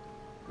 5.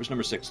 Where's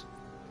number 6?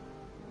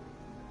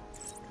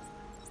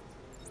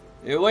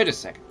 Hey, wait a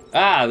second.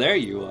 Ah, there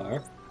you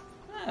are.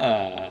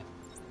 Ah.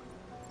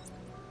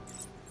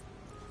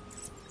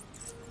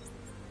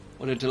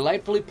 What a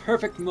delightfully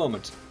perfect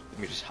moment. Let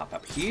me just hop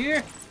up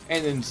here,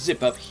 and then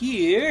zip up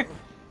here,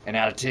 and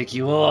I'll take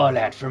you all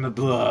out from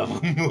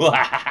above.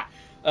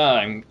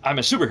 I'm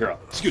a superhero.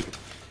 Excuse me.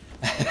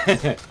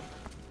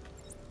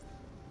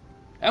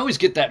 I always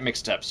get that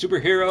mixed up.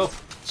 Superhero,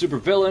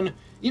 supervillain.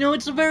 You know,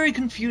 it's a very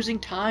confusing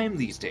time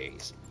these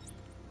days.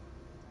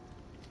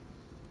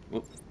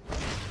 Whoop.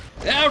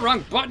 Ah,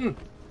 wrong button.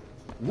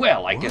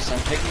 Well, I guess I'm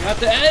taking out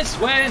the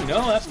S-way.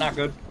 No, that's not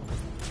good.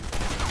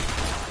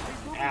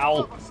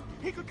 Ow.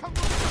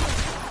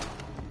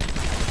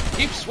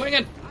 Keep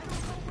swinging.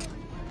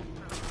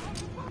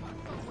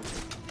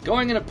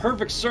 Going in a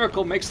perfect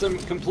circle makes them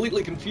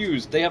completely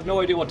confused. They have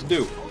no idea what to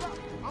do.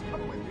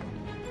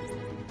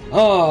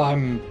 Oh,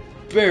 I'm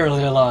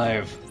barely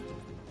alive.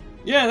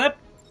 Yeah, that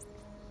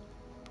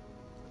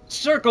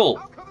circle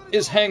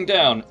is hang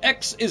down.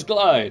 X is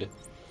glide.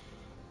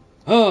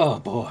 Oh,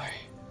 boy.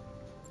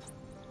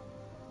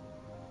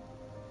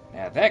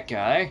 Now that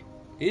guy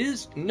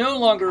is no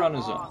longer on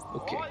his own.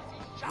 Okay.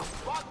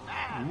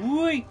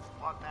 Wait.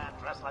 One man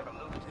dressed like a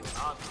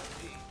lunatic on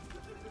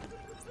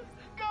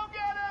Go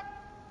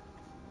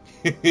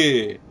get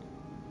him!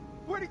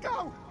 Where'd he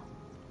go?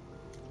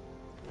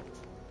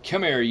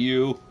 Come here,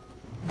 you.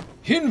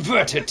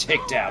 Inverted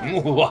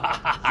takedown.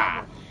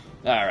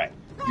 Alright.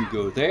 You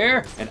go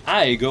there, and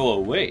I go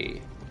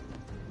away.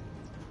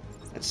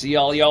 Let's see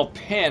all y'all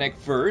panic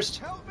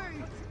first.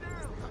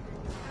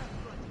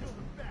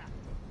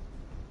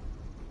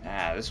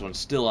 Ah, this one's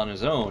still on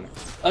his own.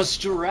 A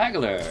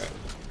straggler.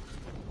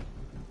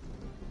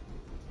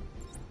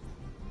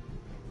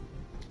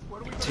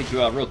 Take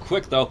you out real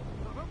quick, though.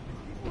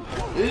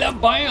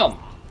 La-bam!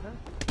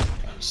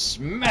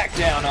 Smack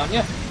down on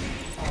you.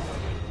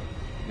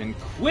 Then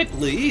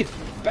quickly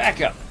back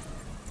up.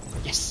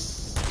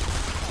 Yes!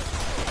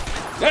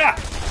 Ah!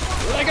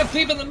 Like a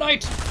thief in the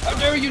night! How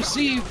dare you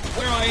see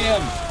where I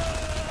am?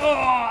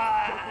 Oh!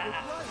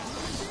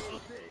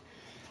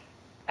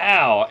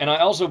 Ow! And I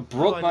also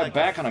broke I'd my like to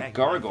back on a thank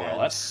my gargoyle. fans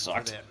That for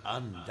sucked. their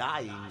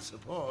undying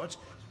support,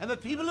 and the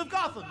people of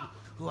Gotham,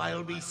 who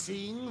I'll be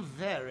seeing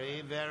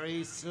very,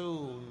 very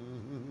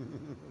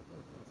soon.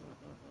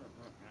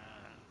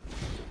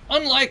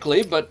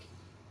 Unlikely, but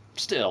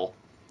still.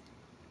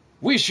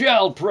 We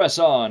shall press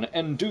on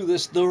and do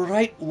this the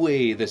right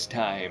way this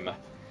time.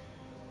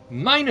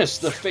 Minus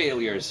the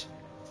failures.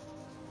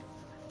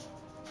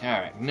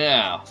 Alright,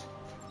 now.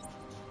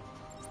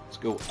 Let's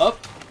go up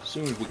as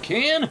soon as we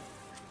can. Here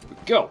we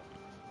go.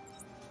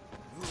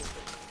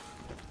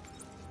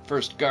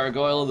 First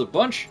gargoyle of the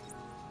bunch.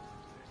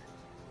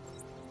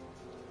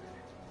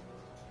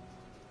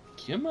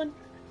 Come on.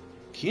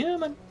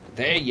 Come on.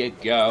 There you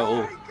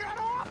go.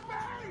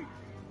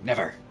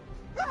 Never.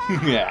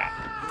 Yeah.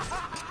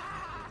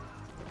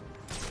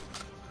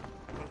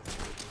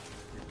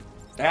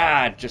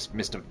 Ah, just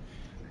missed him.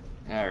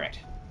 Alright.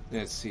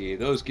 Let's see.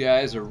 Those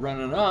guys are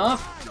running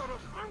off.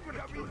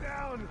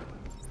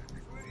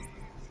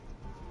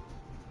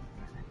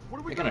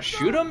 They gonna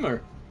shoot him,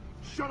 or?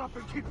 Shut up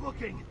and keep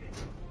looking.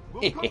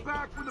 We'll come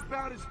back when the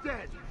bat is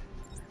dead.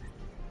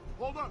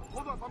 Hold up,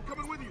 I'm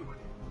coming with you.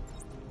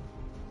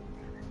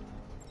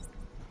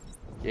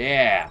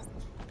 Yeah.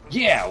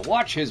 Yeah,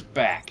 watch his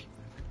back.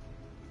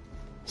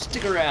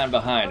 Stick around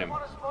behind him.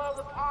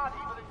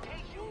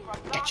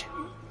 Gotcha.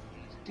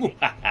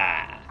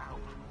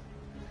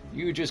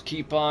 You just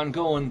keep on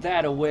going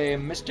that away,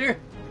 mister.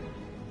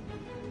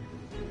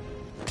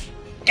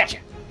 Gotcha.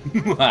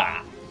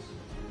 The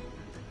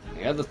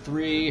other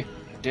three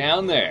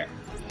down there.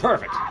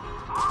 Perfect.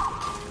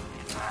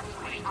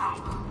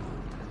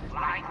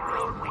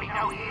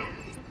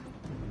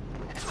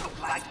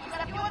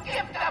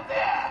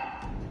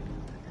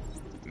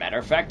 Matter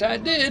of fact, I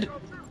did.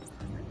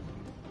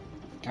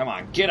 Come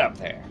on, get up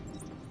there.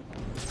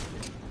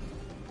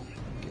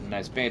 Get a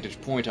nice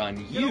vantage point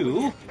on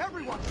you.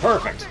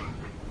 Perfect.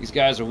 These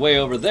guys are way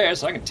over there,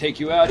 so I can take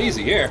you out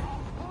easy here.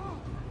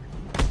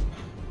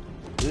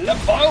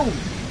 La-boom!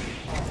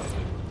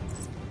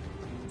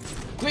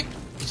 Quick,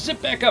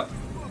 zip back up.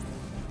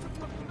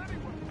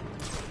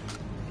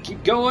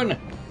 Keep going.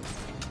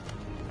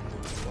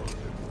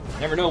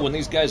 Never know when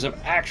these guys have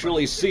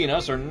actually seen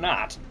us or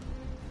not.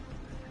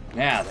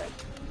 Now then.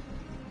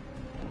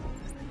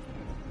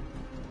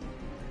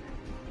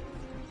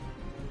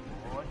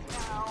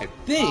 I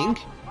think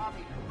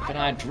if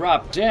I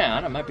drop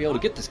down, I might be able to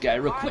get this guy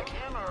real quick.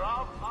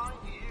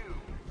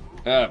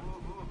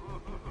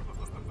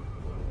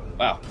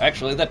 Wow,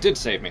 actually that did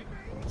save me.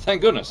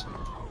 Thank goodness.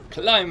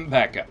 Climb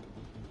back up.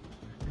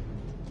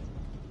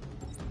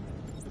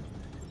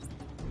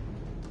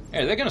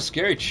 Hey, are they gonna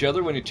scare each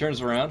other when he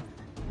turns around?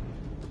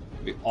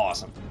 It'd be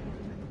awesome.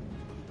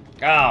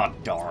 Oh,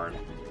 darn.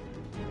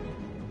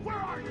 Where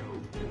are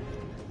you?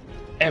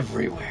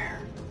 Everywhere.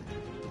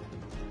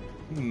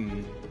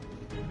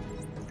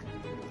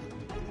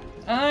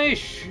 I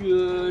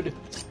should...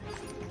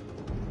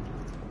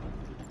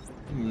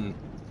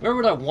 Where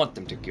would I want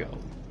them to go?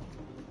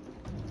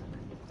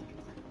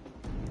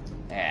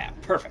 Ah,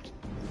 perfect.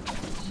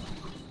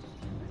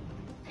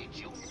 Did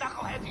you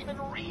knuckleheads even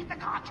read the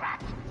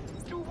contract?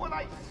 Do what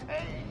I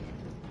say.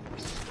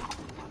 Stop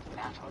the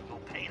matter, you'll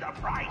pay the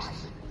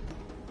price.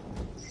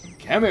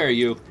 Come here,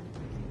 you.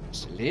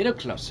 Just a little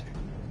closer.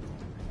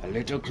 A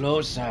little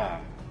closer.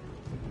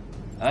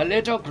 A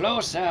little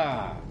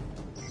closer.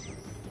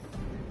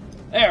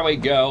 There we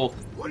go.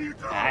 What are you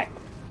doing? Hi.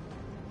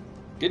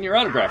 Getting your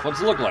autograph. What's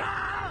it look like?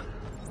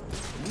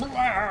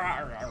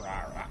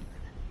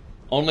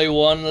 Only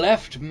one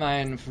left,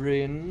 mein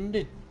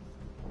friend.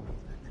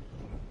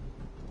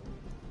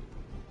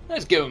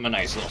 Let's give him a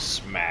nice little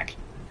smack.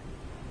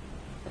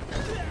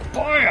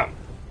 Bam!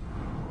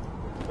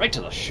 Right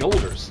to the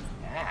shoulders.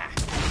 Ah.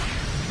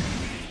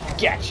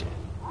 Gotcha.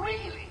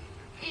 Really?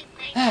 He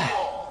beat you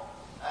all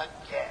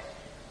again.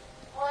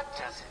 What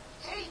does it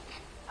take?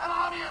 An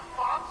army of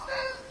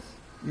monsters?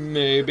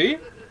 Maybe.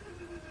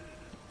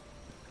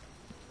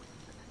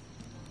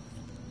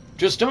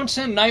 Just don't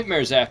send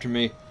nightmares after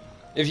me.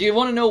 If you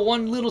want to know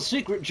one little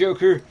secret,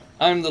 Joker,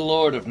 I'm the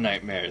Lord of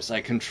Nightmares.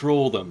 I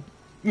control them.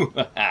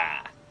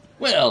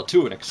 Well,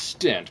 to an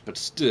extent, but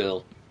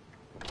still.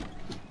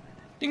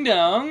 Ding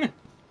dong.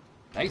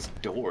 Nice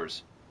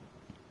doors.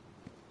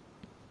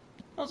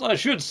 Also, I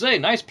should say,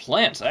 nice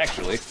plants,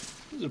 actually.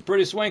 This is a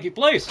pretty swanky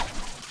place.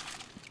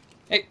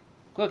 Hey,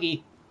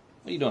 Cookie,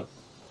 what are you doing?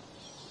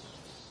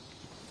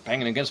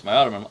 Banging against my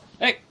ottoman.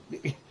 Hey,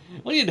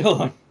 what are you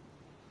doing?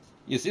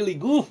 You silly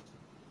goof.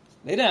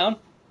 Lay down.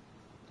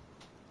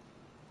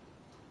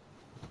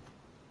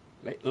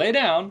 Lay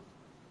down.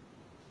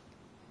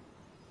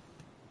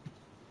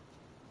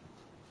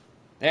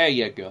 There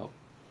you go.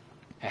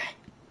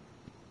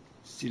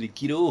 Silly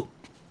kiddo.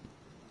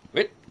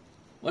 Wait,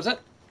 what's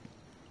that?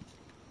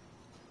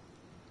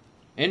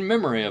 In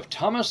memory of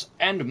Thomas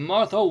and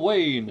Martha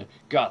Wayne,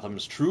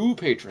 Gotham's true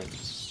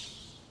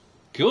patrons.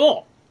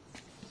 Cool.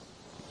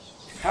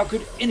 How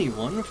could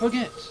anyone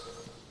forget?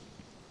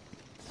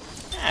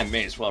 I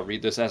may as well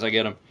read this as I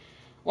get them.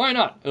 Why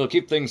not? It'll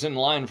keep things in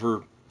line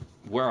for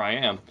where I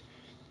am.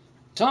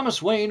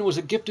 Thomas Wayne was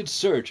a gifted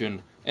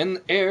surgeon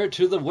and heir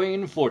to the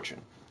Wayne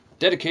fortune.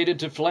 Dedicated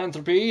to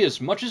philanthropy as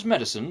much as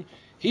medicine,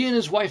 he and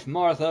his wife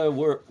Martha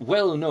were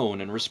well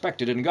known and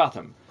respected in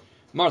Gotham.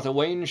 Martha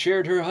Wayne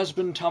shared her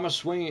husband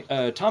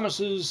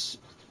Thomas's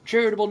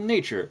charitable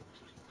nature.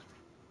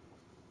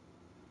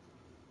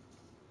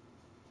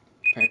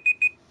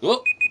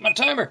 Oh, my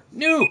timer!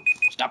 No!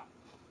 Stop!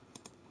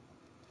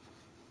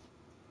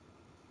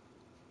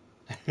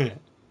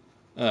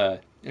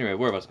 Anyway,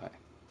 where was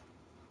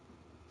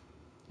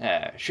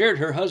I? Shared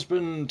her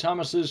husband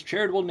Thomas's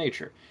charitable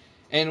nature,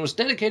 and was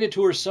dedicated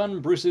to her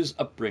son Bruce's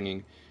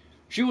upbringing.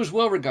 She was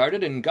well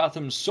regarded in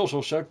Gotham's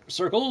social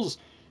circles,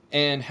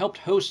 and helped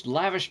host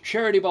lavish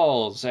charity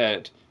balls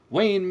at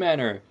Wayne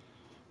Manor.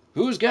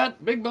 Who's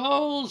got big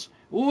balls?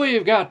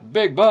 We've got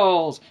big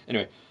balls!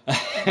 Anyway.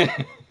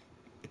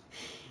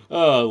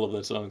 Oh, I love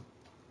that song.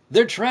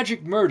 Their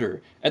tragic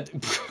murder at...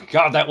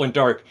 God, that went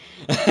dark.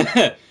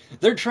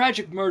 Their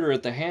tragic murder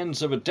at the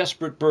hands of a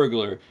desperate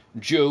burglar,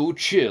 Joe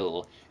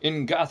Chill,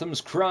 in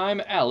Gotham's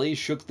crime alley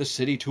shook the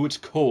city to its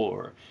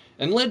core,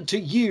 and led to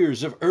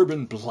years of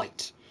urban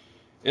blight.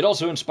 It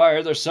also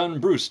inspired their son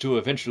Bruce to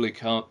eventually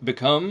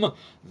become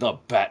the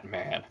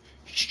Batman.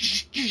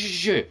 Shh,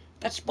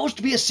 that's supposed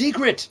to be a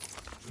secret!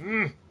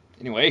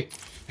 Anyway.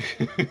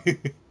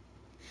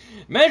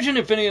 Imagine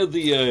if any of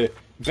the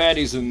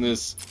baddies in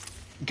this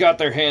got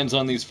their hands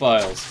on these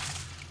files.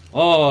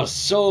 Oh,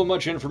 so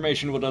much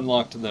information would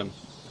unlock to them.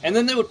 And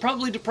then they would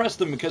probably depress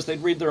them because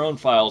they'd read their own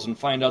files and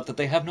find out that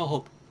they have no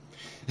hope.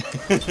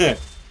 Patient interview,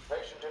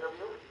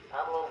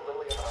 Pamela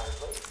Lillian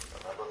Isley,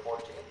 November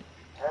 14th,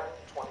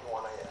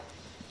 10:21 a.m.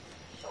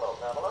 Hello,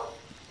 Pamela.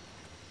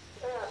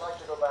 Today I'd like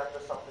to go back to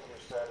something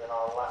you said in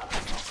our last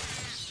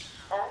conference.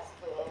 Ask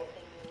me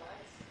anything you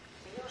like.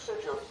 You said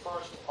your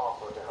first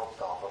offer to help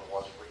Gotham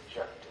was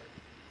rejected.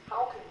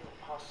 How can you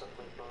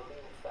possibly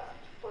believe that?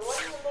 Well, what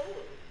do you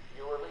mean?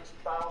 You released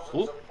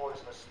thousands of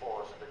poisonous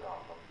spores into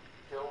Gotham,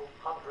 killed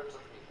hundreds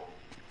of people.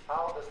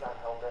 How does that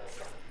help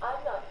anyone? I'm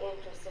not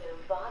interested in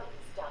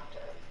bodies,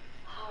 Doctor.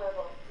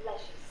 Horrible,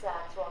 fleshy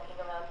sacks walking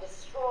around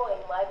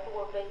destroying my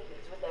poor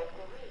babies with their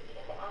greed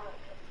and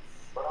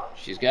arrogance. But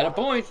she's got a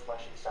point.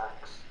 Fleshy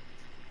sacks.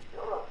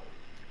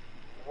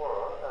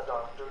 Were a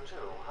doctor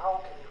too.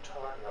 How can you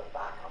turn your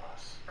back on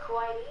us?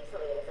 Quite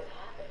easily as it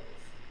happens.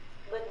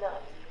 But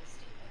not you,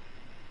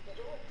 Stephen.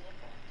 You're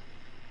different.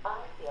 I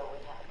feel we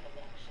have a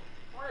connection.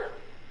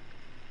 Really?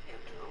 You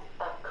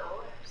do? Of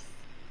course.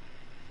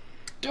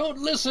 Don't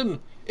listen!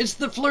 It's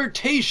the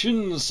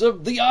flirtations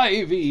of the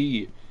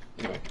Ivy!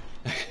 Anyway.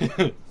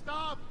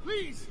 Stop,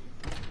 please!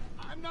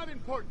 I'm not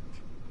important.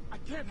 I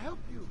can't help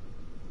you.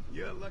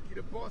 You're lucky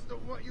the boss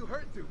don't want you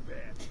hurt too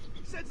bad.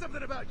 He said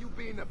something about you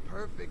being the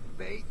perfect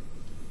bait.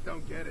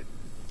 Don't get it.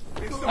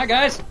 Hi,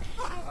 guys!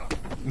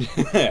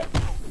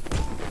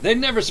 They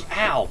never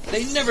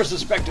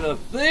suspected a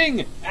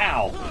thing!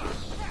 Ow!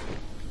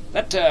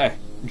 That,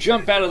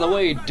 jump out of the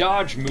way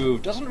dodge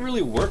move doesn't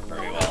really work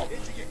very well.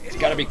 It's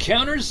gotta be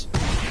counters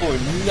or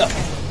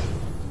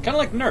nothing. Kinda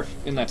like Nerf,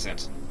 in that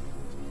sense.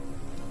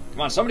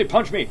 Come on, somebody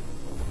punch me!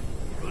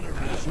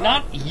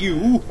 Not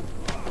you!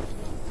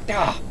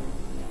 Ah!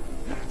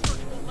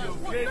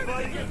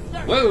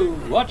 Whoa,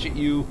 watch it,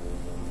 you!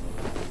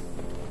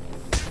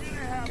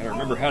 Gotta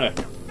remember how to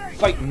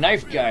fight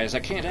knife guys. I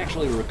can't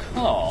actually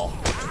recall.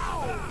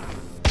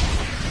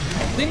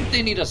 I think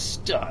they need a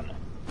stun.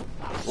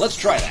 Let's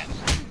try that.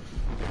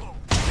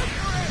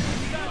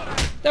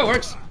 That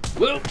works.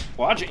 Whoa,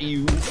 watch it,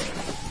 you.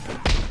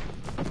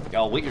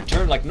 Y'all wait your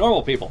turn like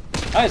normal people.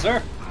 Hi,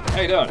 sir.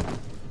 How you doing?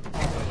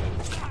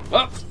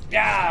 Oh,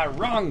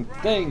 wrong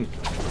thing.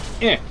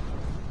 Eh.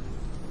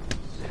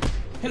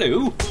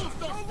 Hello.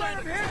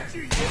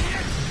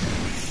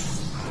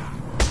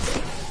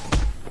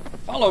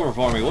 Fall over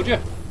for me, would you?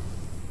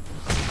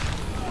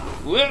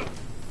 Whoa.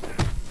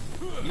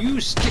 You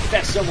stick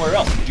that somewhere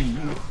else,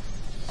 dude.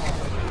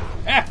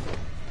 Ah!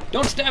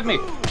 Don't stab me!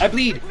 I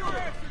bleed!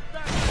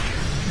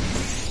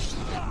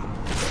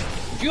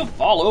 Did you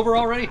fall over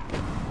already?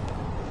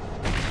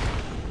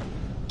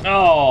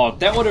 Oh,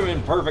 that would have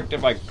been perfect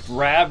if I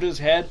grabbed his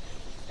head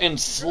and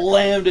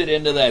slammed it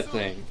into that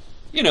thing.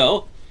 You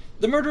know,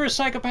 the murderous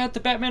psychopath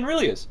that Batman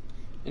really is.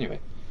 Anyway.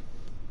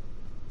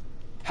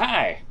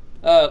 Hi.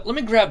 Let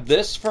me grab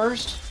this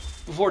first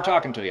before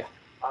talking to you.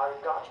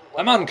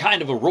 I'm on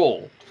kind of a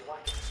roll.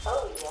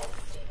 Oh, yes,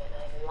 Stephen,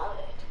 I love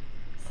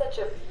it. Such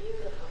a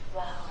beautiful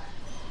flower.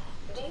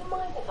 Do you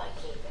mind if I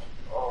keep it?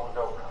 Oh,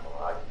 no,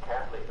 Pamela, I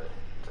can't leave it.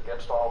 It's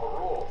against all the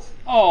rules.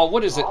 Oh,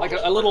 what is it? Like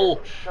a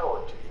little... Show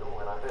it to you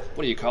when I visit.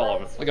 What do you call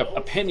them? Like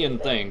a pinion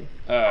thing.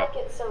 I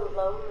get so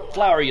lonely.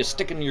 Flower you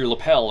stick in your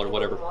lapel or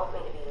whatever. You wouldn't want me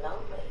to be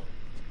lonely,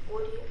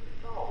 would you?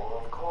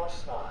 No, of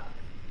course not.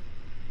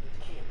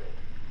 Keep it.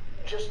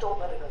 Just don't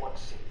let anyone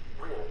see.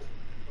 Really.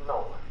 No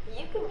one.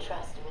 You can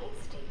trust me,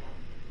 Stephen.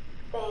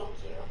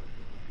 Thank you.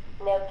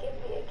 Now give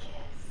me a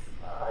kiss.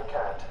 I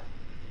can't.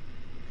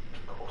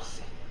 People will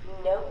see.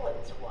 No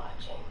one's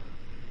watching.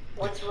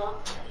 What's wrong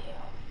with you?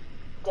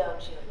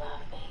 Don't you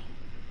love me?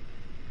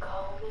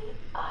 Call me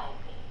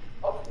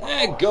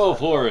Ivy. Go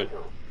for it.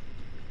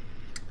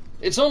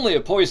 It's only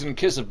a poison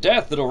kiss of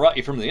death that'll rot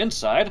you from the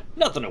inside.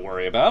 Nothing to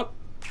worry about.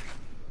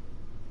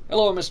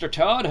 Hello, Mr.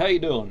 Todd. How you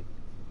doing?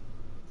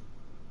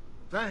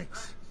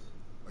 Thanks.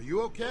 Are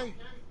you okay?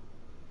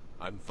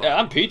 I'm fine. Yeah,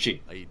 I'm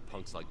peachy. I eat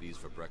punks like these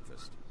for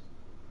breakfast.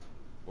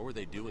 What were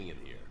they doing in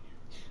here?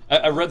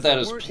 I read that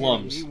as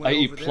plums. I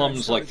eat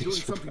plums like these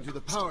for something to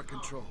the power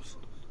controls.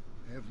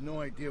 I have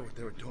no idea what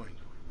they were doing.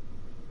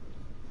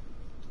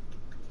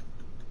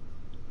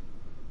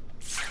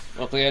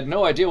 Well, if they had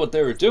no idea what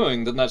they were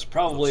doing, then that's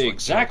probably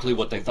exactly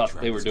what they thought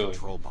they were doing.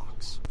 Control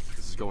box.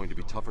 This is going to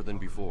be tougher than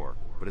before,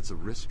 but it's a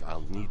risk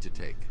I'll need to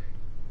take.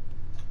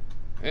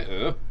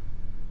 Uh-oh.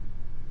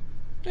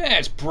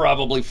 It's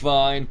probably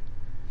fine.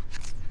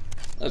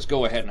 Let's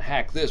go ahead and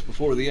hack this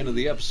before the end of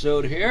the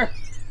episode here.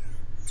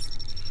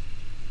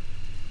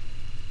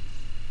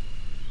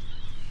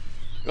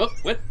 Oh,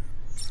 what?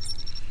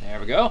 There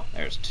we go.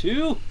 There's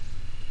two.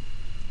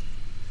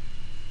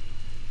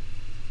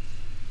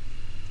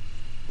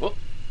 Oh,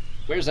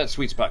 where's that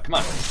sweet spot? Come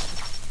on.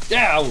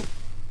 Down.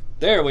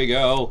 There we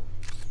go.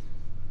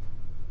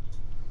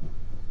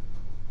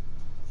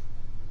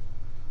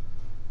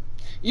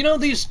 You know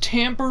these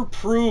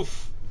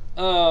tamper-proof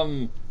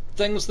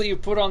things that you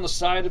put on the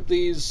side of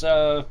these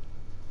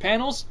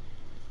panels?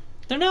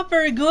 They're not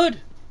very good,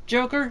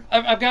 Joker.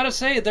 I've got to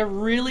say, they're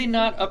really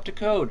not up to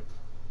code.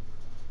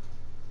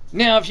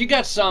 Now, if you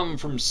got some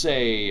from,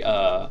 say,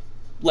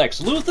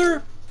 Lex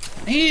Luthor,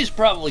 he's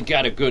probably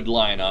got a good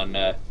line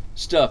on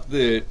stuff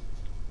that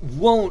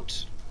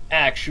won't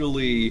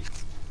actually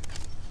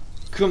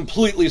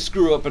completely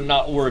screw up and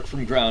not work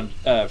from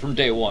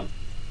day one.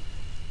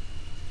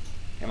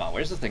 Come on,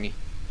 where's the thingy?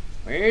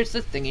 Where's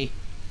the thingy?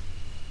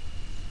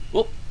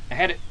 Whoop, I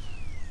had it.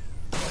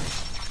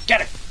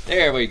 Got it!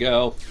 There we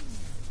go.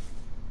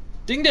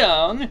 Ding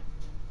dong!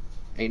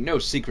 Ain't no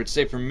secret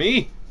safe from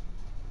me.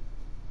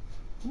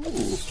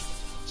 Ooh.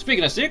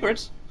 Speaking of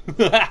secrets.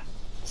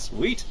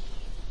 Sweet.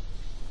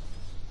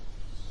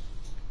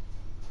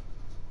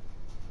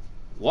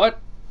 What?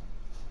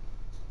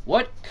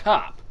 What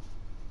cop?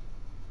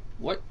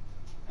 What?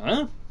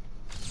 Huh?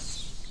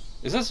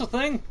 Is this a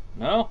thing?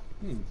 No?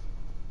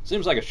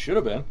 Seems like it should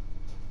have been.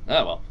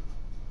 Ah, well.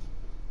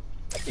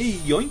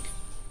 Yoink.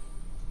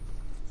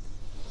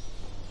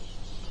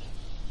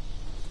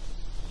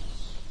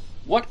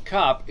 What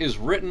cop is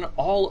written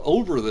all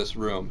over this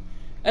room?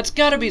 That's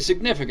gotta be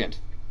significant.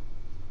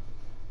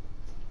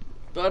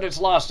 But it's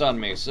lost on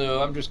me,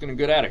 so I'm just gonna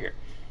get out of here.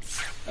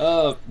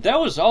 That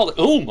was all.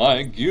 Oh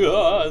my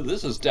god,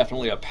 this is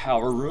definitely a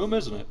power room,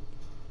 isn't it?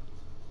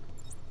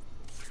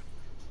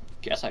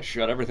 Guess I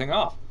shut everything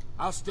off.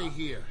 I'll stay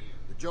here.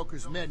 The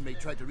Joker's men may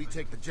try to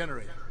retake the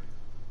generator.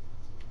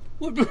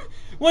 What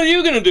are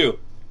you gonna do?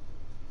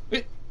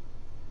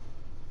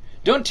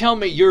 Don't tell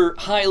me you're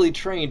highly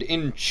trained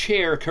in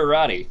chair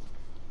karate.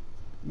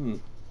 Wait,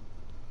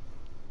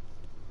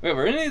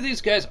 were any of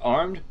these guys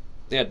armed?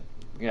 We had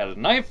a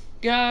knife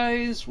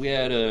guys, we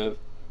had a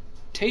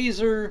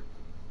taser,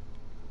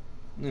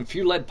 and a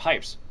few lead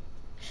pipes.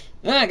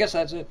 I guess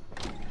that's it.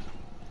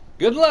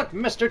 Good luck,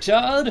 Mr.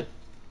 Todd.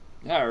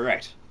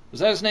 Alright. Was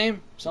that his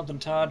name? Something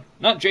Todd?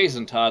 Not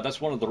Jason Todd, that's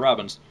one of the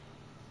Robins.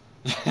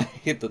 I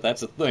hate that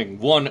that's a thing.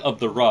 One of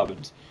the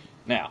Robins.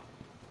 Now,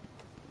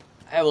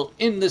 I will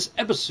end this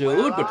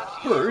episode, but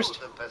first...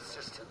 The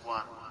persistent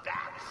one,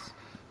 Bats.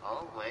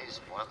 Always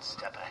one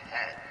step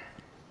ahead.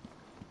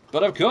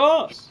 But of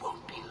course! It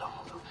won't be long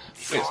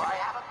before I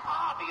have an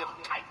army of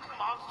Titan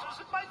monsters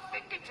at my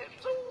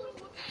fingertips.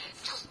 Ooh,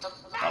 just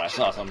imagine Thought I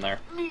saw something there.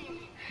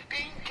 me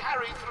being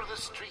carried through the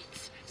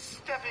streets,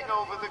 stepping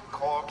over the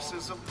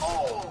corpses of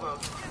all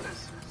those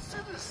innocent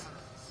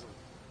citizens.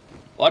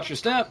 Watch your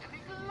step.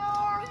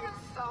 Glorious,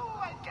 oh,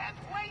 I can't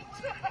wait.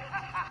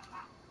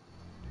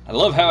 I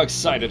love how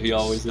excited he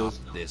always is.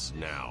 Stop this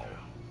now,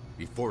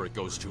 before it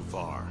goes too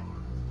far.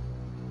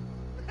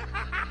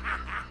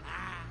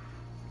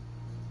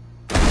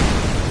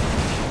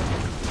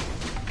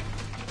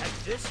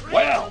 This ring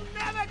Well. will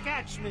never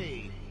catch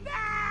me.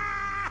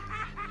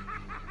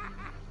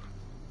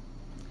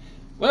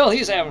 Well,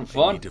 he's having I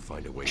fun. need to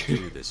find a way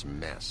through this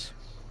mess.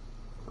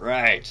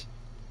 Right.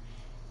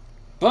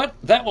 But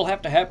that will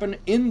have to happen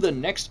in the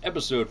next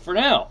episode. For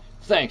now,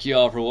 thank you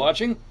all for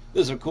watching.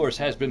 This, of course,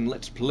 has been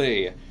Let's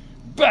Play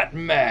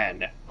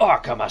Batman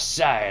Arkham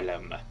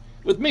Asylum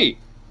with me,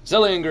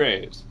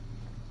 XelionGraves.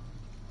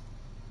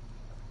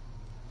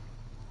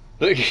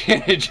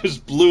 It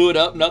just blew it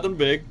up, nothing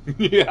big.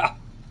 Yeah.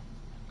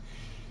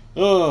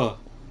 Oh.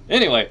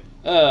 Anyway,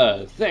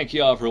 thank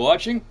you all for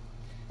watching,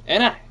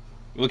 and I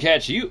will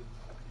catch you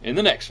in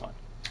the next one.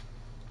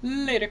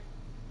 Later.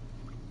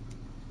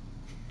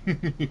 Is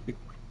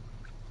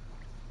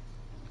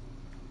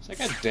that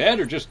guy dead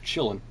or just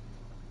chilling?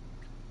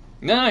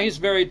 No, he's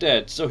very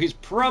dead, so he's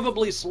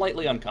probably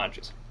slightly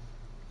unconscious.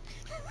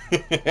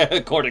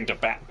 According to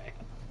Batman.